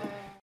basketball.